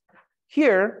authors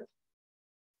here.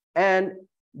 And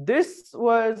this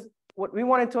was what we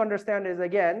wanted to understand is,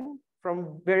 again,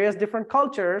 from various different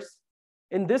cultures,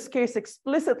 in this case,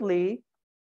 explicitly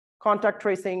contact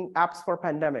tracing apps for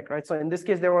pandemic, right? So in this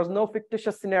case, there was no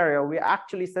fictitious scenario. We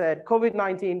actually said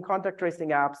COVID-19 contact tracing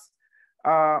apps,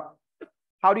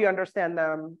 how do you understand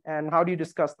them and how do you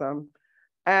discuss them?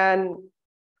 And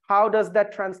how does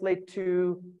that translate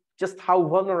to just how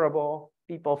vulnerable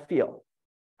people feel?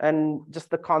 And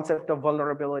just the concept of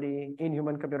vulnerability in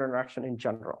human-computer interaction in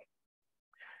general.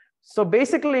 So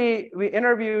basically, we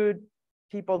interviewed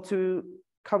people to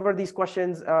cover these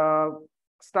questions,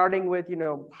 starting with,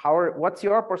 what's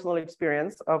your personal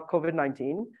experience of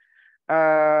COVID-19?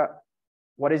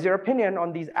 What is your opinion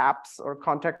on these apps or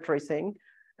contact tracing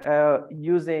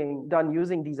using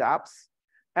these apps?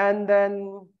 And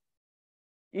then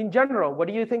in general, what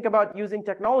do you think about using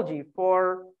technology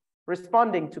for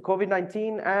responding to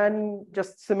COVID-19 and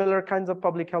just similar kinds of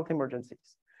public health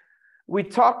emergencies? We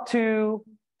talked to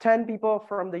 10 people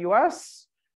from the US,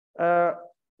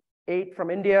 8 from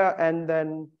India, and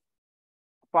then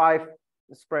 5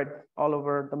 spread all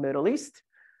over the Middle East,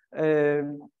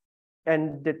 and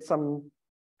did some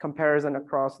comparison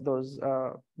across those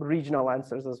regional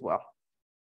answers as well.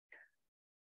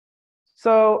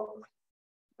 So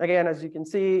again, as you can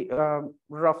see,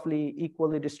 roughly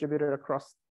equally distributed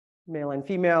across male and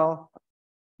female,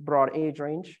 broad age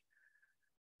range.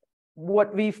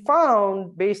 What we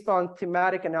found based on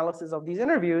thematic analysis of these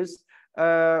interviews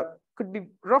could be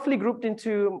roughly grouped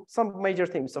into some major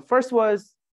themes. So first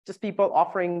was just people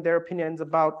offering their opinions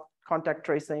about contact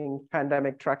tracing,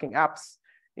 pandemic tracking apps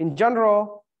in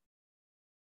general,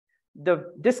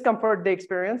 the discomfort they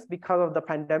experience because of the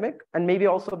pandemic, and maybe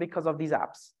also because of these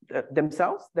apps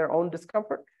themselves, their own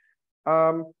discomfort.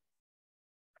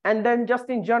 And then just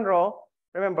in general,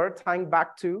 remember, tying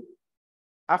back to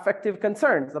affective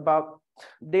concerns about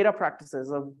data practices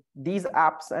of these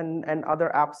apps and other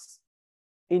apps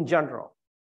in general.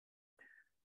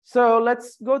 So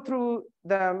let's go through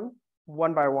them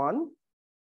one by one.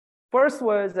 First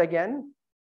was, again,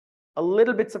 a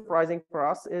little bit surprising for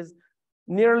us is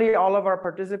nearly all of our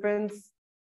participants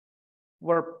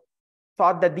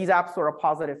thought that these apps were a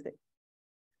positive thing.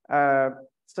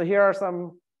 So here are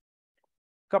some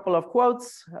couple of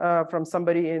quotes from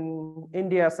somebody in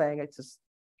India saying it's just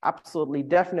absolutely,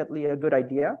 definitely a good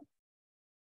idea.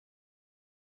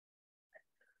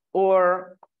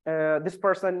 Or this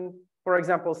person, for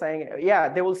example, saying, yeah,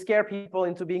 they will scare people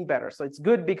into being better. So it's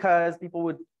good because people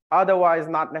would otherwise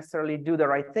not necessarily do the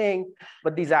right thing,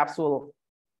 but these apps will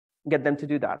get them to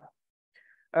do that.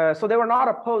 So they were not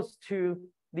opposed to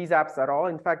these apps at all.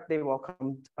 In fact, they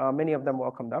welcomed, many of them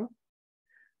welcomed them.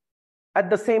 At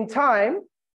the same time,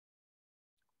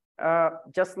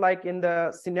 just like in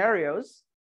the scenarios,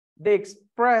 they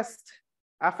expressed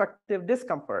affective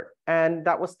discomfort, and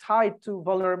that was tied to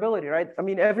vulnerability, right? I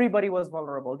mean, everybody was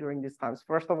vulnerable during these times.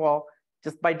 First of all,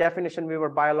 just by definition, we were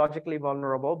biologically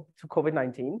vulnerable to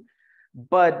COVID-19,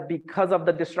 but because of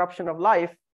the disruption of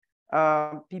life,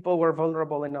 people were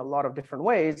vulnerable in a lot of different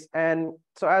ways. And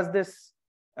so as this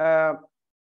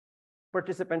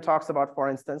participant talks about, for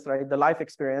instance, right, the life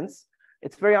experience,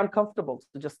 it's very uncomfortable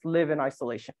to just live in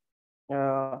isolation.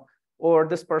 Or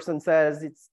this person says,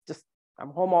 it's just, I'm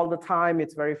home all the time.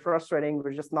 It's very frustrating.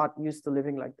 We're just not used to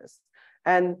living like this.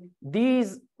 And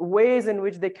these ways in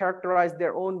which they characterize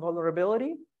their own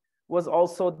vulnerability was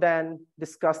also then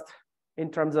discussed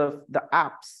in terms of the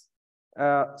apps.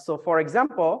 So for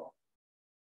example,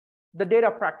 the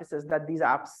data practices that these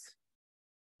apps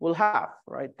will have,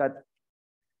 right? That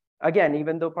again,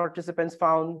 even though participants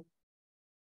found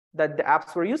that the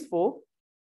apps were useful,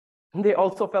 they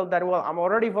also felt that, well, I'm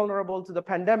already vulnerable to the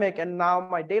pandemic and now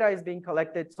my data is being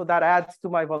collected, so that adds to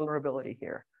my vulnerability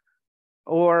here.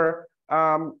 Or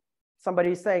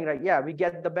somebody's saying, like, yeah, we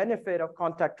get the benefit of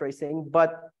contact tracing,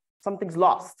 but something's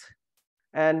lost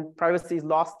and privacy is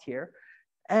lost here.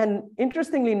 And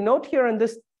interestingly, note here in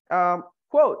this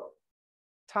quote,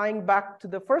 tying back to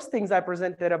the first things I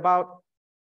presented about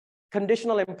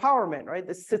conditional empowerment, right?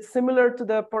 It's similar to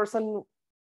the person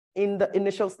in the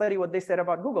initial study, what they said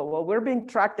about Google. Well, we're being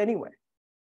tracked anyway,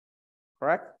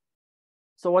 correct?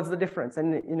 So what's the difference?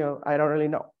 And I don't really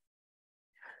know.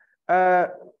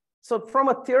 So from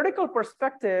a theoretical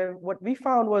perspective, what we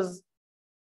found was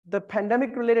the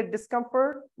pandemic-related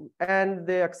discomfort and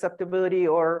the acceptability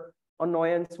or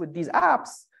annoyance with these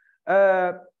apps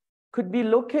could be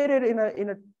located in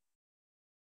a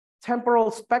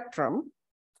temporal spectrum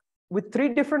with three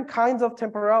different kinds of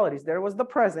temporalities. There was the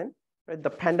present, right? The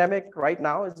pandemic right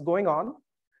now is going on,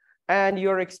 and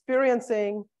you're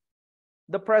experiencing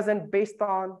the present based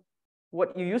on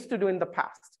what you used to do in the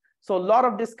past. So a lot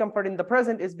of discomfort in the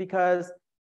present is because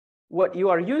what you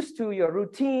are used to, your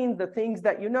routine, the things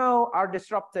that you know are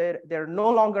disrupted. They're no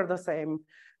longer the same.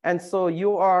 And so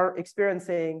you are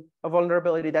experiencing a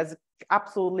vulnerability that's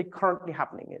absolutely currently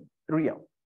happening in real.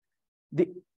 The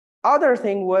other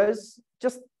thing was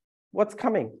just what's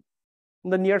coming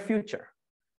in the near future.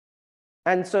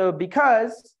 And so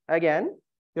because, again,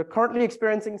 you're currently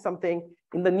experiencing something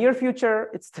in the near future,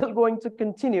 it's still going to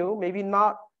continue, maybe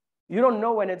not, you don't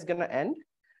know when it's going to end.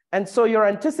 And so you're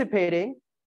anticipating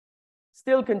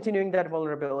still continuing that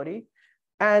vulnerability.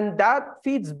 And that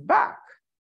feeds back,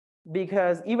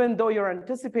 because even though you're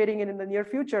anticipating it in the near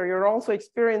future, you're also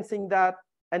experiencing that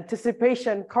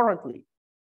anticipation currently,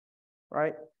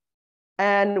 right?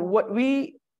 And what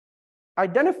we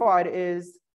identified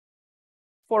is,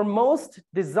 for most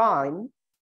design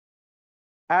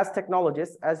as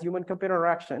technologists, as human-computer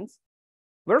interactions,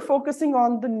 we're focusing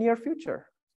on the near future.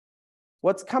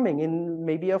 What's coming in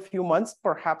maybe a few months,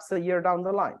 perhaps a year down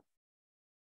the line.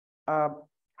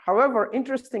 However,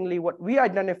 interestingly, what we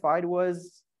identified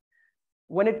was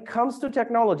when it comes to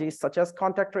technologies such as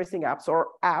contact tracing apps or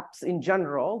apps in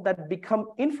general that become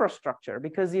infrastructure,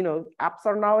 because apps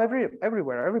are now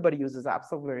everywhere. Everybody uses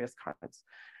apps of various kinds.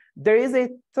 There is a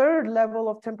third level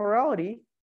of temporality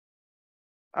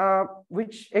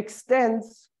which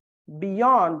extends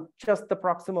beyond just the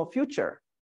proximal future.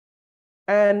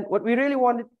 And what we really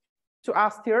wanted to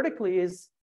ask theoretically is,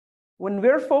 when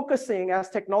we're focusing as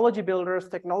technology builders,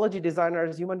 technology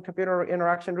designers, human-computer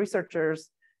interaction researchers,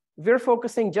 we're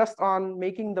focusing just on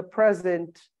making the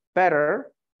present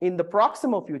better in the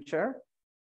proximal future,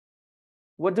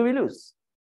 what do we lose?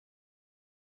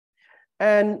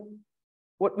 And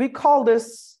what we call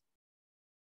this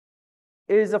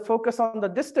is a focus on the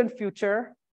distant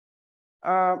future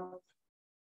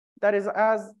that is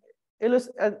as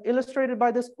illustrated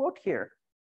by this quote here.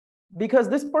 Because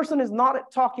this person is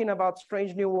not talking about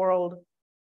strange new world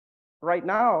right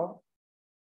now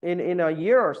in a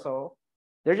year or so.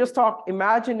 They're just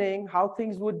imagining how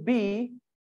things would be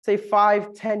say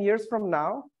 5, 10 years from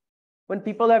now, when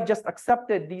people have just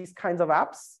accepted these kinds of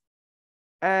apps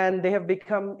and they have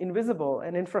become invisible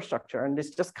in infrastructure and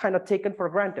it's just kind of taken for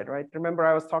granted, right? Remember,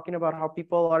 I was talking about how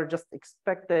people are just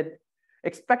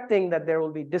expecting that there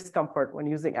will be discomfort when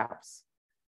using apps.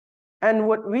 And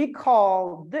what we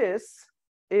call this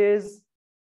is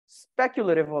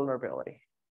speculative vulnerability.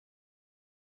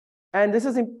 And this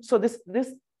is, so this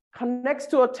connects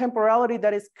to a temporality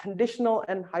that is conditional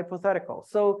and hypothetical.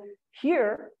 So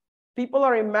here, people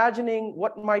are imagining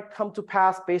what might come to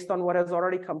pass based on what has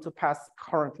already come to pass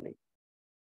currently.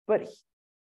 But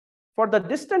for the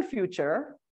distant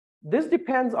future, this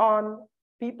depends on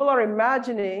people are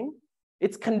imagining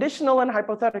it's conditional and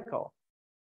hypothetical.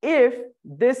 If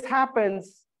this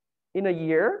happens in a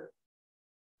year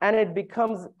and it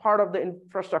becomes part of the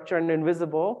infrastructure and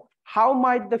invisible, how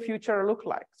might the future look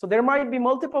like? So there might be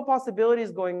multiple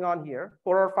possibilities going on here,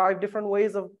 4 or 5 different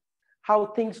ways of how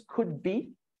things could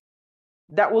be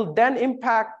that will then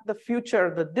impact the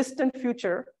future, the distant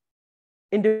future,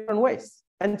 in different ways.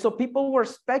 And so people were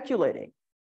speculating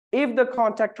if the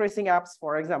contact tracing apps,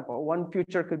 for example, one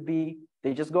future could be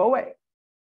they just go away.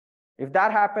 If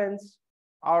that happens,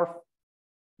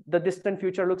 the distant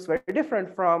future looks very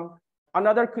different from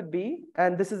another could be,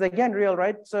 and this is again real,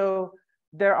 right? So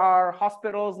there are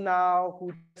hospitals now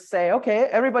who say, okay,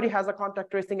 everybody has a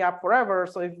contact tracing app forever.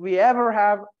 So if we ever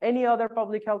have any other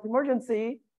public health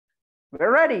emergency,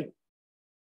 we're ready.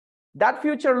 That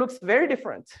future looks very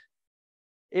different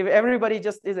if everybody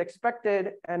just is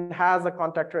expected and has a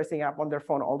contact tracing app on their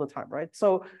phone all the time, right?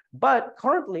 So, but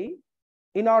currently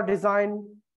in our design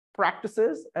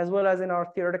practices, as well as in our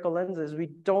theoretical lenses, we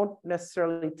don't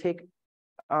necessarily take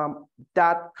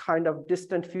that kind of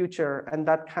distant future and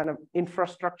that kind of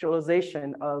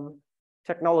infrastructuralization of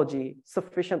technology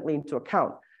sufficiently into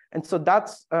account. And so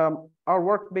that's our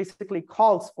work basically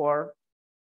calls for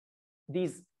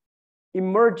these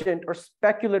emergent or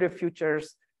speculative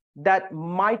futures that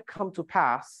might come to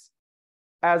pass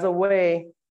as a way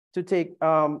to take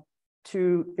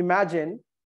to imagine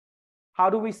how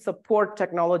do we support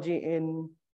technology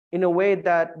in a way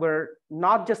that we're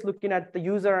not just looking at the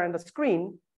user and the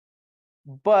screen,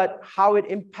 but how it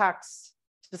impacts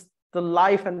just the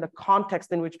life and the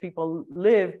context in which people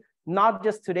live, not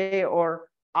just today or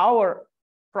our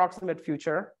proximate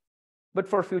future, but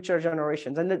for future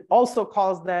generations. And it also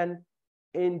calls then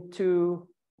into,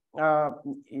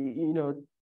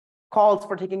 calls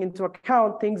for taking into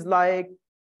account things like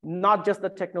not just the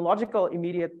technological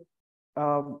immediate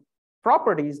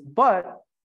properties, but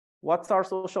what's our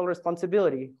social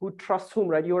responsibility? Who trusts whom,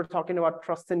 right? You were talking about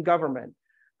trust in government.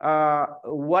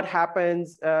 What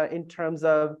happens in terms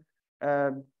of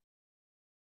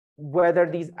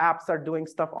whether these apps are doing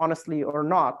stuff honestly or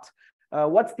not?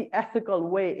 What's the ethical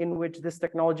way in which this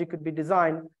technology could be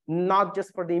designed, not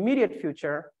just for the immediate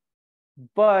future,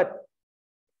 but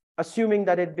assuming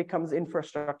that it becomes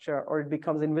infrastructure or it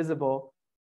becomes invisible,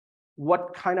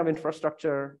 what kind of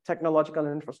infrastructure, technological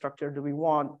infrastructure do we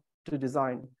want to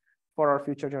design for our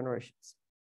future generations?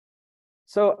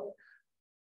 So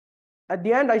at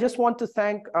the end, I just want to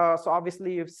thank, so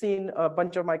obviously you've seen a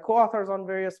bunch of my co-authors on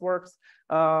various works.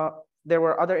 There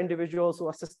were other individuals who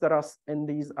assisted us in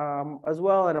these as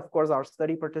well. And of course, our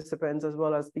study participants, as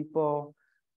well as people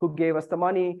who gave us the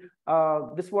money.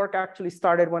 This work actually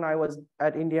started when I was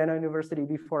at Indiana University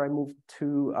before I moved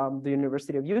to the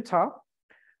University of Utah.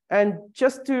 And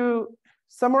just to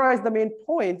summarize the main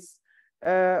points,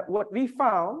 what we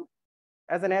found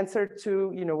as an answer to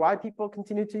why people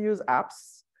continue to use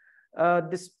apps,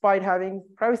 despite having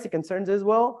privacy concerns is,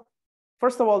 well,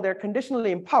 first of all, they're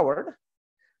conditionally empowered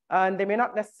and they may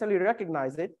not necessarily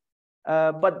recognize it,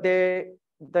 but the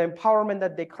empowerment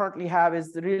that they currently have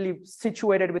is really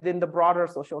situated within the broader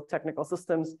social technical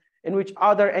systems in which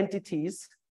other entities,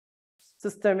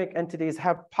 systemic entities,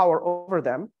 have power over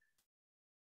them.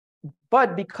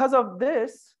 But because of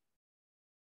this,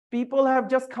 people have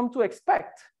just come to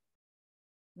expect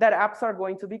that apps are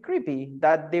going to be creepy,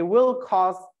 that they will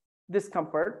cause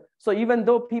discomfort. So even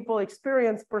though people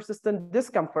experience persistent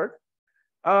discomfort,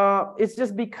 it's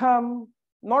just become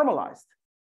normalized.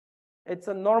 It's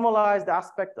a normalized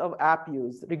aspect of app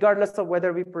use, regardless of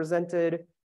whether we presented,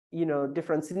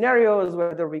 different scenarios,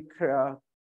 whether we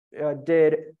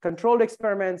did controlled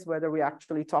experiments, whether we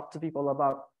actually talked to people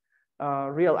about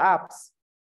real apps.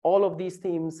 All of these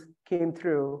themes came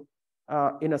through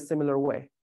in a similar way.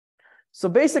 So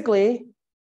basically,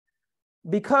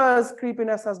 because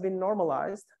creepiness has been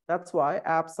normalized, that's why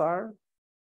apps are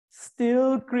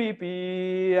still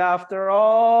creepy after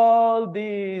all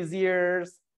these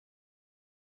years.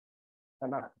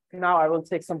 And now I will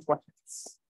take some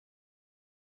questions.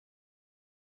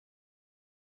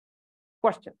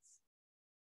 Questions?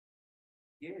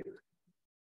 Yeah.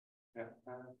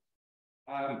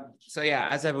 So yeah,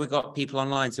 as ever, we've got people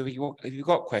online. So if you've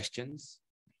got questions,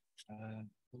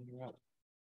 you're up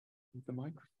with the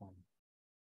microphone.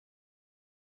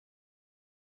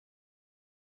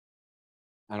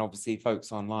 And obviously,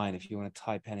 folks online, if you want to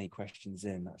type any questions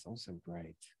in, that's also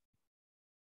great.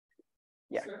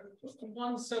 Yeah. So just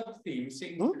one sub-theme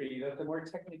seems to be that the more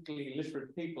technically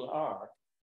literate people are,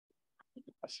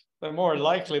 the more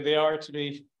likely they are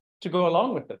to go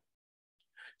along with it.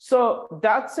 So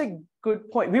that's a good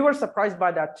point. We were surprised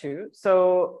by that too.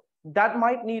 So that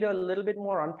might need a little bit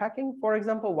more unpacking. For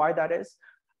example, why that is.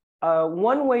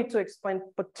 One way to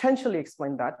potentially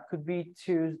explain that could be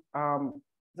to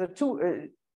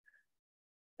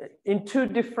in two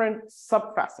different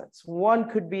subfacets. One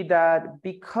could be that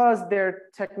because they're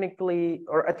technically,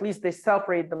 or at least they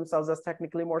self-rate themselves as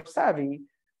technically more savvy,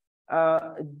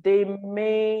 they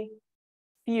may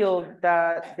feel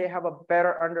that they have a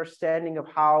better understanding of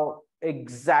how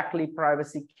exactly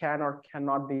privacy can or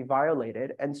cannot be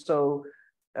violated. And so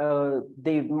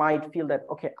they might feel that,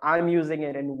 okay, I'm using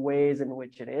it in ways in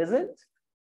which it isn't.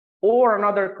 Or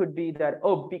another could be that,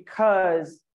 oh,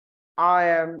 because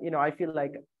I feel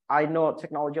like I know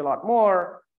technology a lot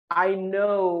more, I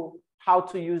know how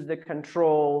to use the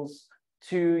controls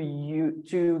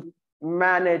to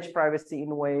manage privacy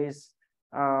in ways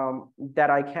that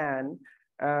I can.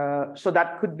 So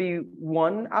that could be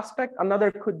one aspect. Another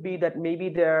could be that maybe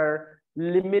they're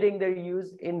limiting their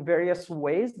use in various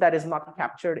ways that is not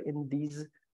captured in these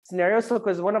scenarios. So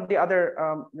because one of the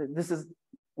other, this is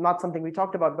not something we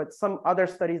talked about, but some other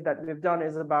studies that we've done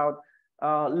is about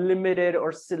limited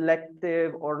or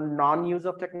selective or non-use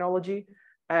of technology.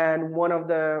 And one of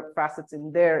the facets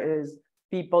in there is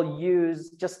people use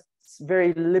just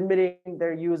very limiting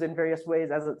their use in various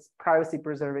ways as a privacy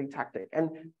preserving tactic. And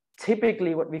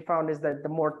typically what we found is that the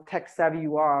more tech savvy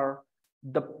you are,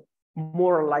 the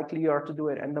more likely you are to do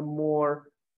it and the more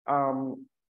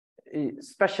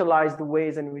specialized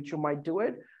ways in which you might do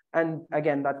it. And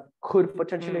again, that could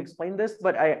potentially explain this,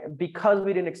 but because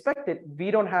we didn't expect it, we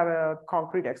don't have a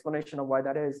concrete explanation of why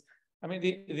that is. I mean,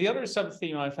 the other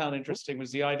sub-theme I found interesting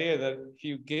was the idea that if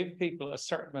you give people a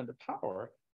certain amount of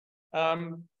power,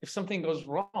 if something goes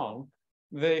wrong,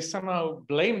 they somehow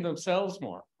blame themselves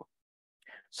more.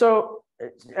 So,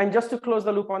 and just to close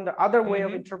the loop on the other way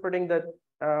of interpreting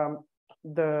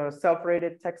the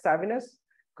self-rated tech savviness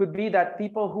could be that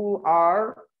people who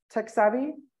are tech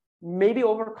savvy may be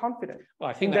overconfident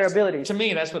in their abilities. To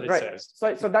me, that's what it says.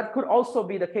 So that could also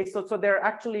be the case. So they're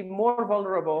actually more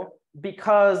vulnerable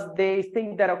because they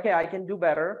think that, okay, I can do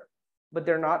better, but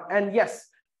they're not. And yes,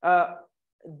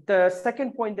 the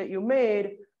second point that you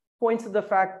made points to the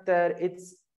fact that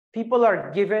people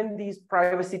are given these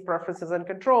privacy preferences and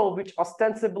control, which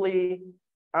ostensibly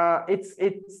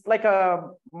it's like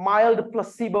a mild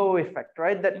placebo effect,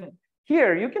 right? That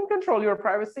here you can control your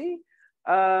privacy,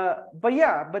 but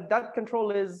that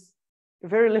control is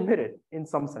very limited in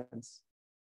some sense.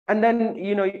 And then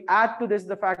you add to this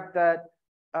the fact that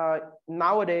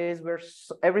nowadays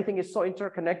everything is so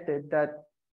interconnected that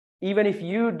even if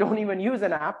you don't even use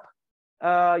an app,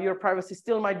 your privacy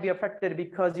still might be affected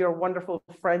because your wonderful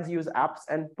friends use apps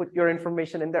and put your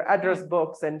information in their address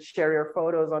books and share your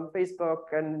photos on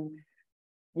Facebook. And,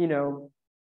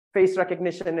 face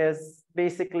recognition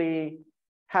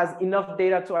has enough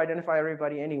data to identify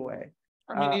everybody anyway.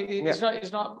 I mean, it's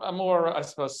not a more, I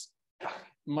suppose,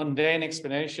 mundane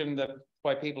explanation that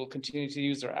why people continue to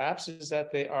use their apps is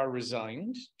that they are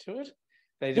resigned to it.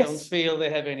 They don't feel they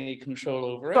have any control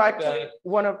over it. So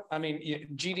actually,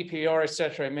 GDPR,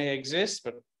 etc., may exist,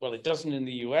 but it doesn't in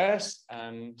the US.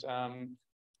 And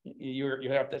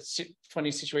you have that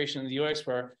funny situation in the US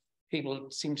where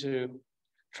people seem to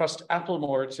trust Apple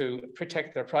more to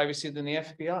protect their privacy than the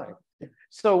FBI.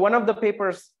 So one of the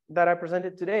papers that I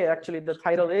presented today, actually, the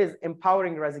title is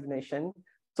Empowering Resignation.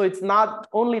 So it's not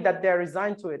only that they're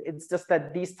resigned to it, it's just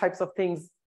that these types of things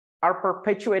are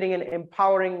perpetuating and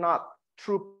empowering not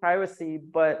true privacy,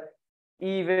 but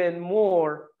even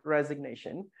more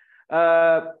resignation.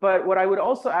 But what I would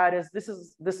also add is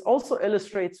this also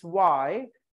illustrates why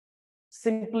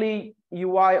simply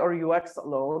UI or UX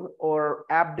alone or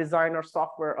app design or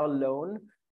software alone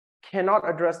cannot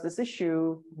address this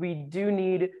issue. We do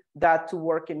need that to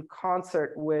work in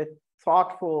concert with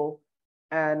thoughtful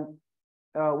and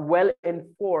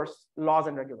well-enforced laws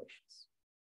and regulations.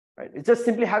 Right? It's just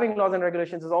simply having laws and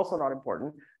regulations is also not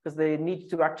important because they need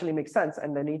to actually make sense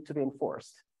and they need to be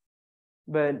enforced.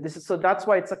 But that's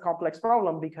why it's a complex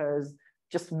problem, because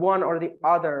just one or the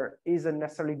other isn't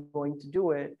necessarily going to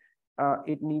do it.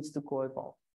 It needs to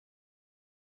co-evolve.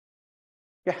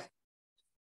 Yeah.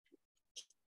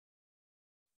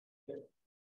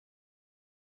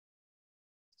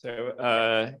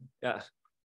 So yeah,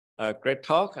 a great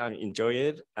talk. I enjoy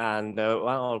it. And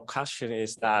one of the question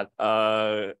is that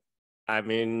I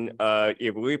mean,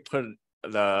 if we put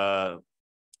the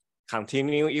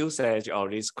continued usage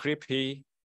of these creepy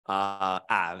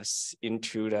apps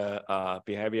into the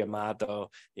behavior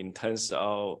model in terms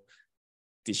of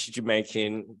decision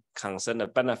making, concern the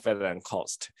benefit and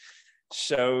cost.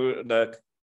 So the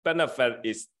benefit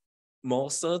is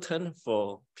more certain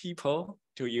for people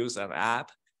to use an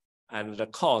app, and the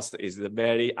cost is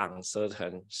very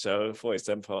uncertain. So for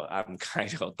example, I'm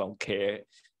kind of don't care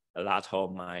a lot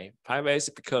of my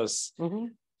privacy because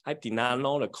I did not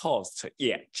know the cost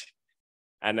yet.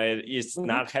 And it's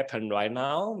not happen right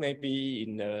now, maybe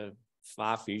in the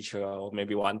far future or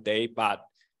maybe one day, but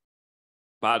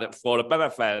for the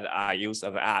benefit, I use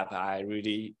an app. I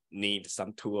really need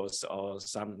some tools or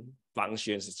some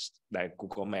functions like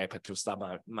Google Map to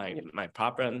solve my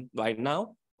problem right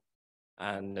now.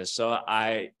 And so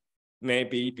I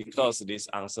maybe because of this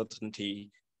uncertainty,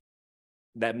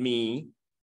 that me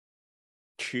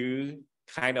to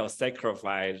kind of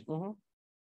sacrifice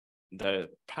the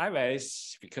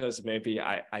privacy because maybe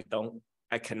I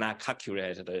cannot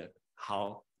calculate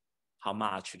how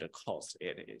much the cost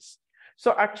it is.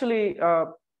 So actually,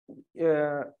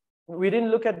 we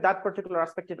didn't look at that particular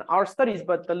aspect in our studies,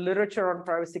 but the literature on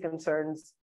privacy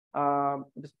concerns,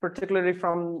 particularly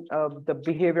from the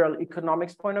behavioral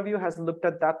economics point of view, has looked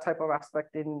at that type of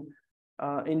aspect in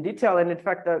detail. And in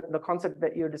fact, the concept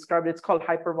that you described, it's called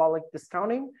hyperbolic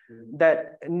discounting,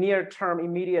 that near-term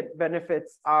immediate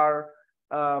benefits are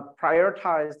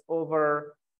prioritized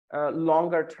over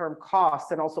longer-term costs,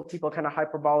 and also people kind of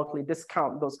hyperbolically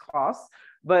discount those costs.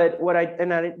 But I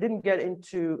didn't get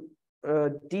into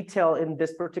detail in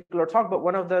this particular talk, but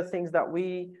one of the things that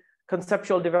concepts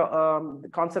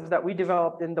that we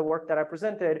developed in the work that I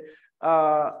presented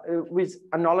was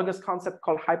analogous concept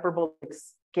called hyperbolic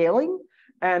scaling.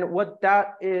 And what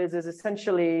that is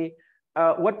essentially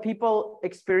what people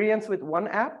experience with one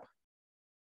app,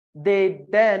 they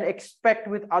then expect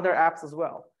with other apps as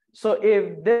well. So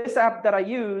if this app that I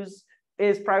use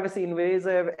is privacy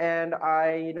invasive and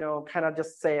I, kind of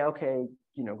just say, okay,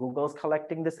 Google's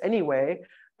collecting this anyway,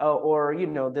 or,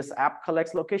 this app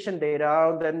collects location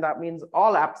data, then that means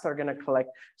all apps are going to collect.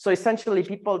 So essentially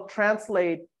people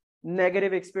translate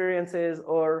negative experiences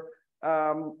or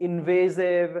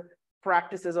invasive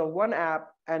practices of one app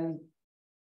and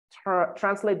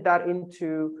translate that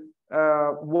into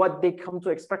what they come to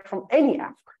expect from any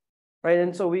app, right?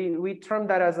 And so we term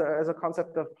that as a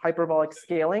concept of hyperbolic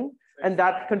scaling, and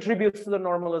that contributes to the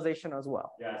normalization as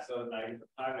well. Yeah, so like the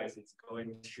privacy is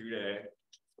going to the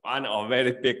one or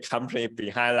very big company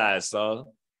behind that.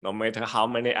 So no matter how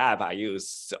many apps I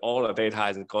use, all the data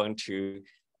is going to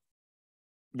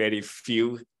very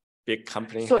few big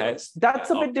companies. So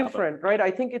that's a bit different, right? I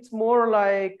think it's more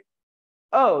like,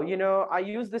 oh, I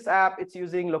use this app, it's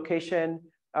using location.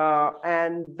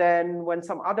 And then when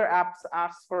some other apps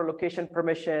ask for location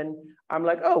permission, I'm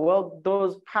like, oh, well,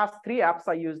 those past 3 apps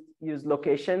I use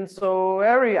location. So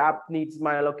every app needs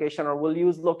my location or will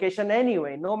use location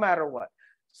anyway, no matter what.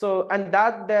 So, and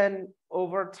that then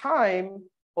over time,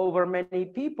 over many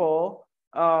people,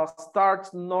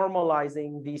 starts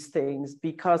normalizing these things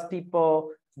because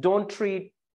people don't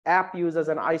treat app use as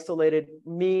an isolated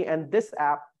me and this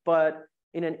app, but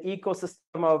in an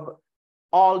ecosystem of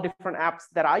all different apps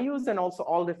that I use and also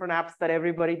all different apps that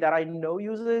everybody that I know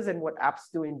uses and what apps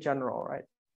do in general, right?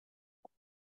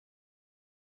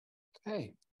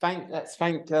 Okay, let's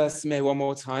thank Samir one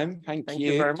more time. Thank you. Thank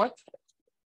you very much.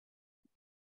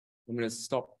 I'm going to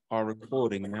stop our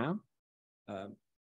recording now.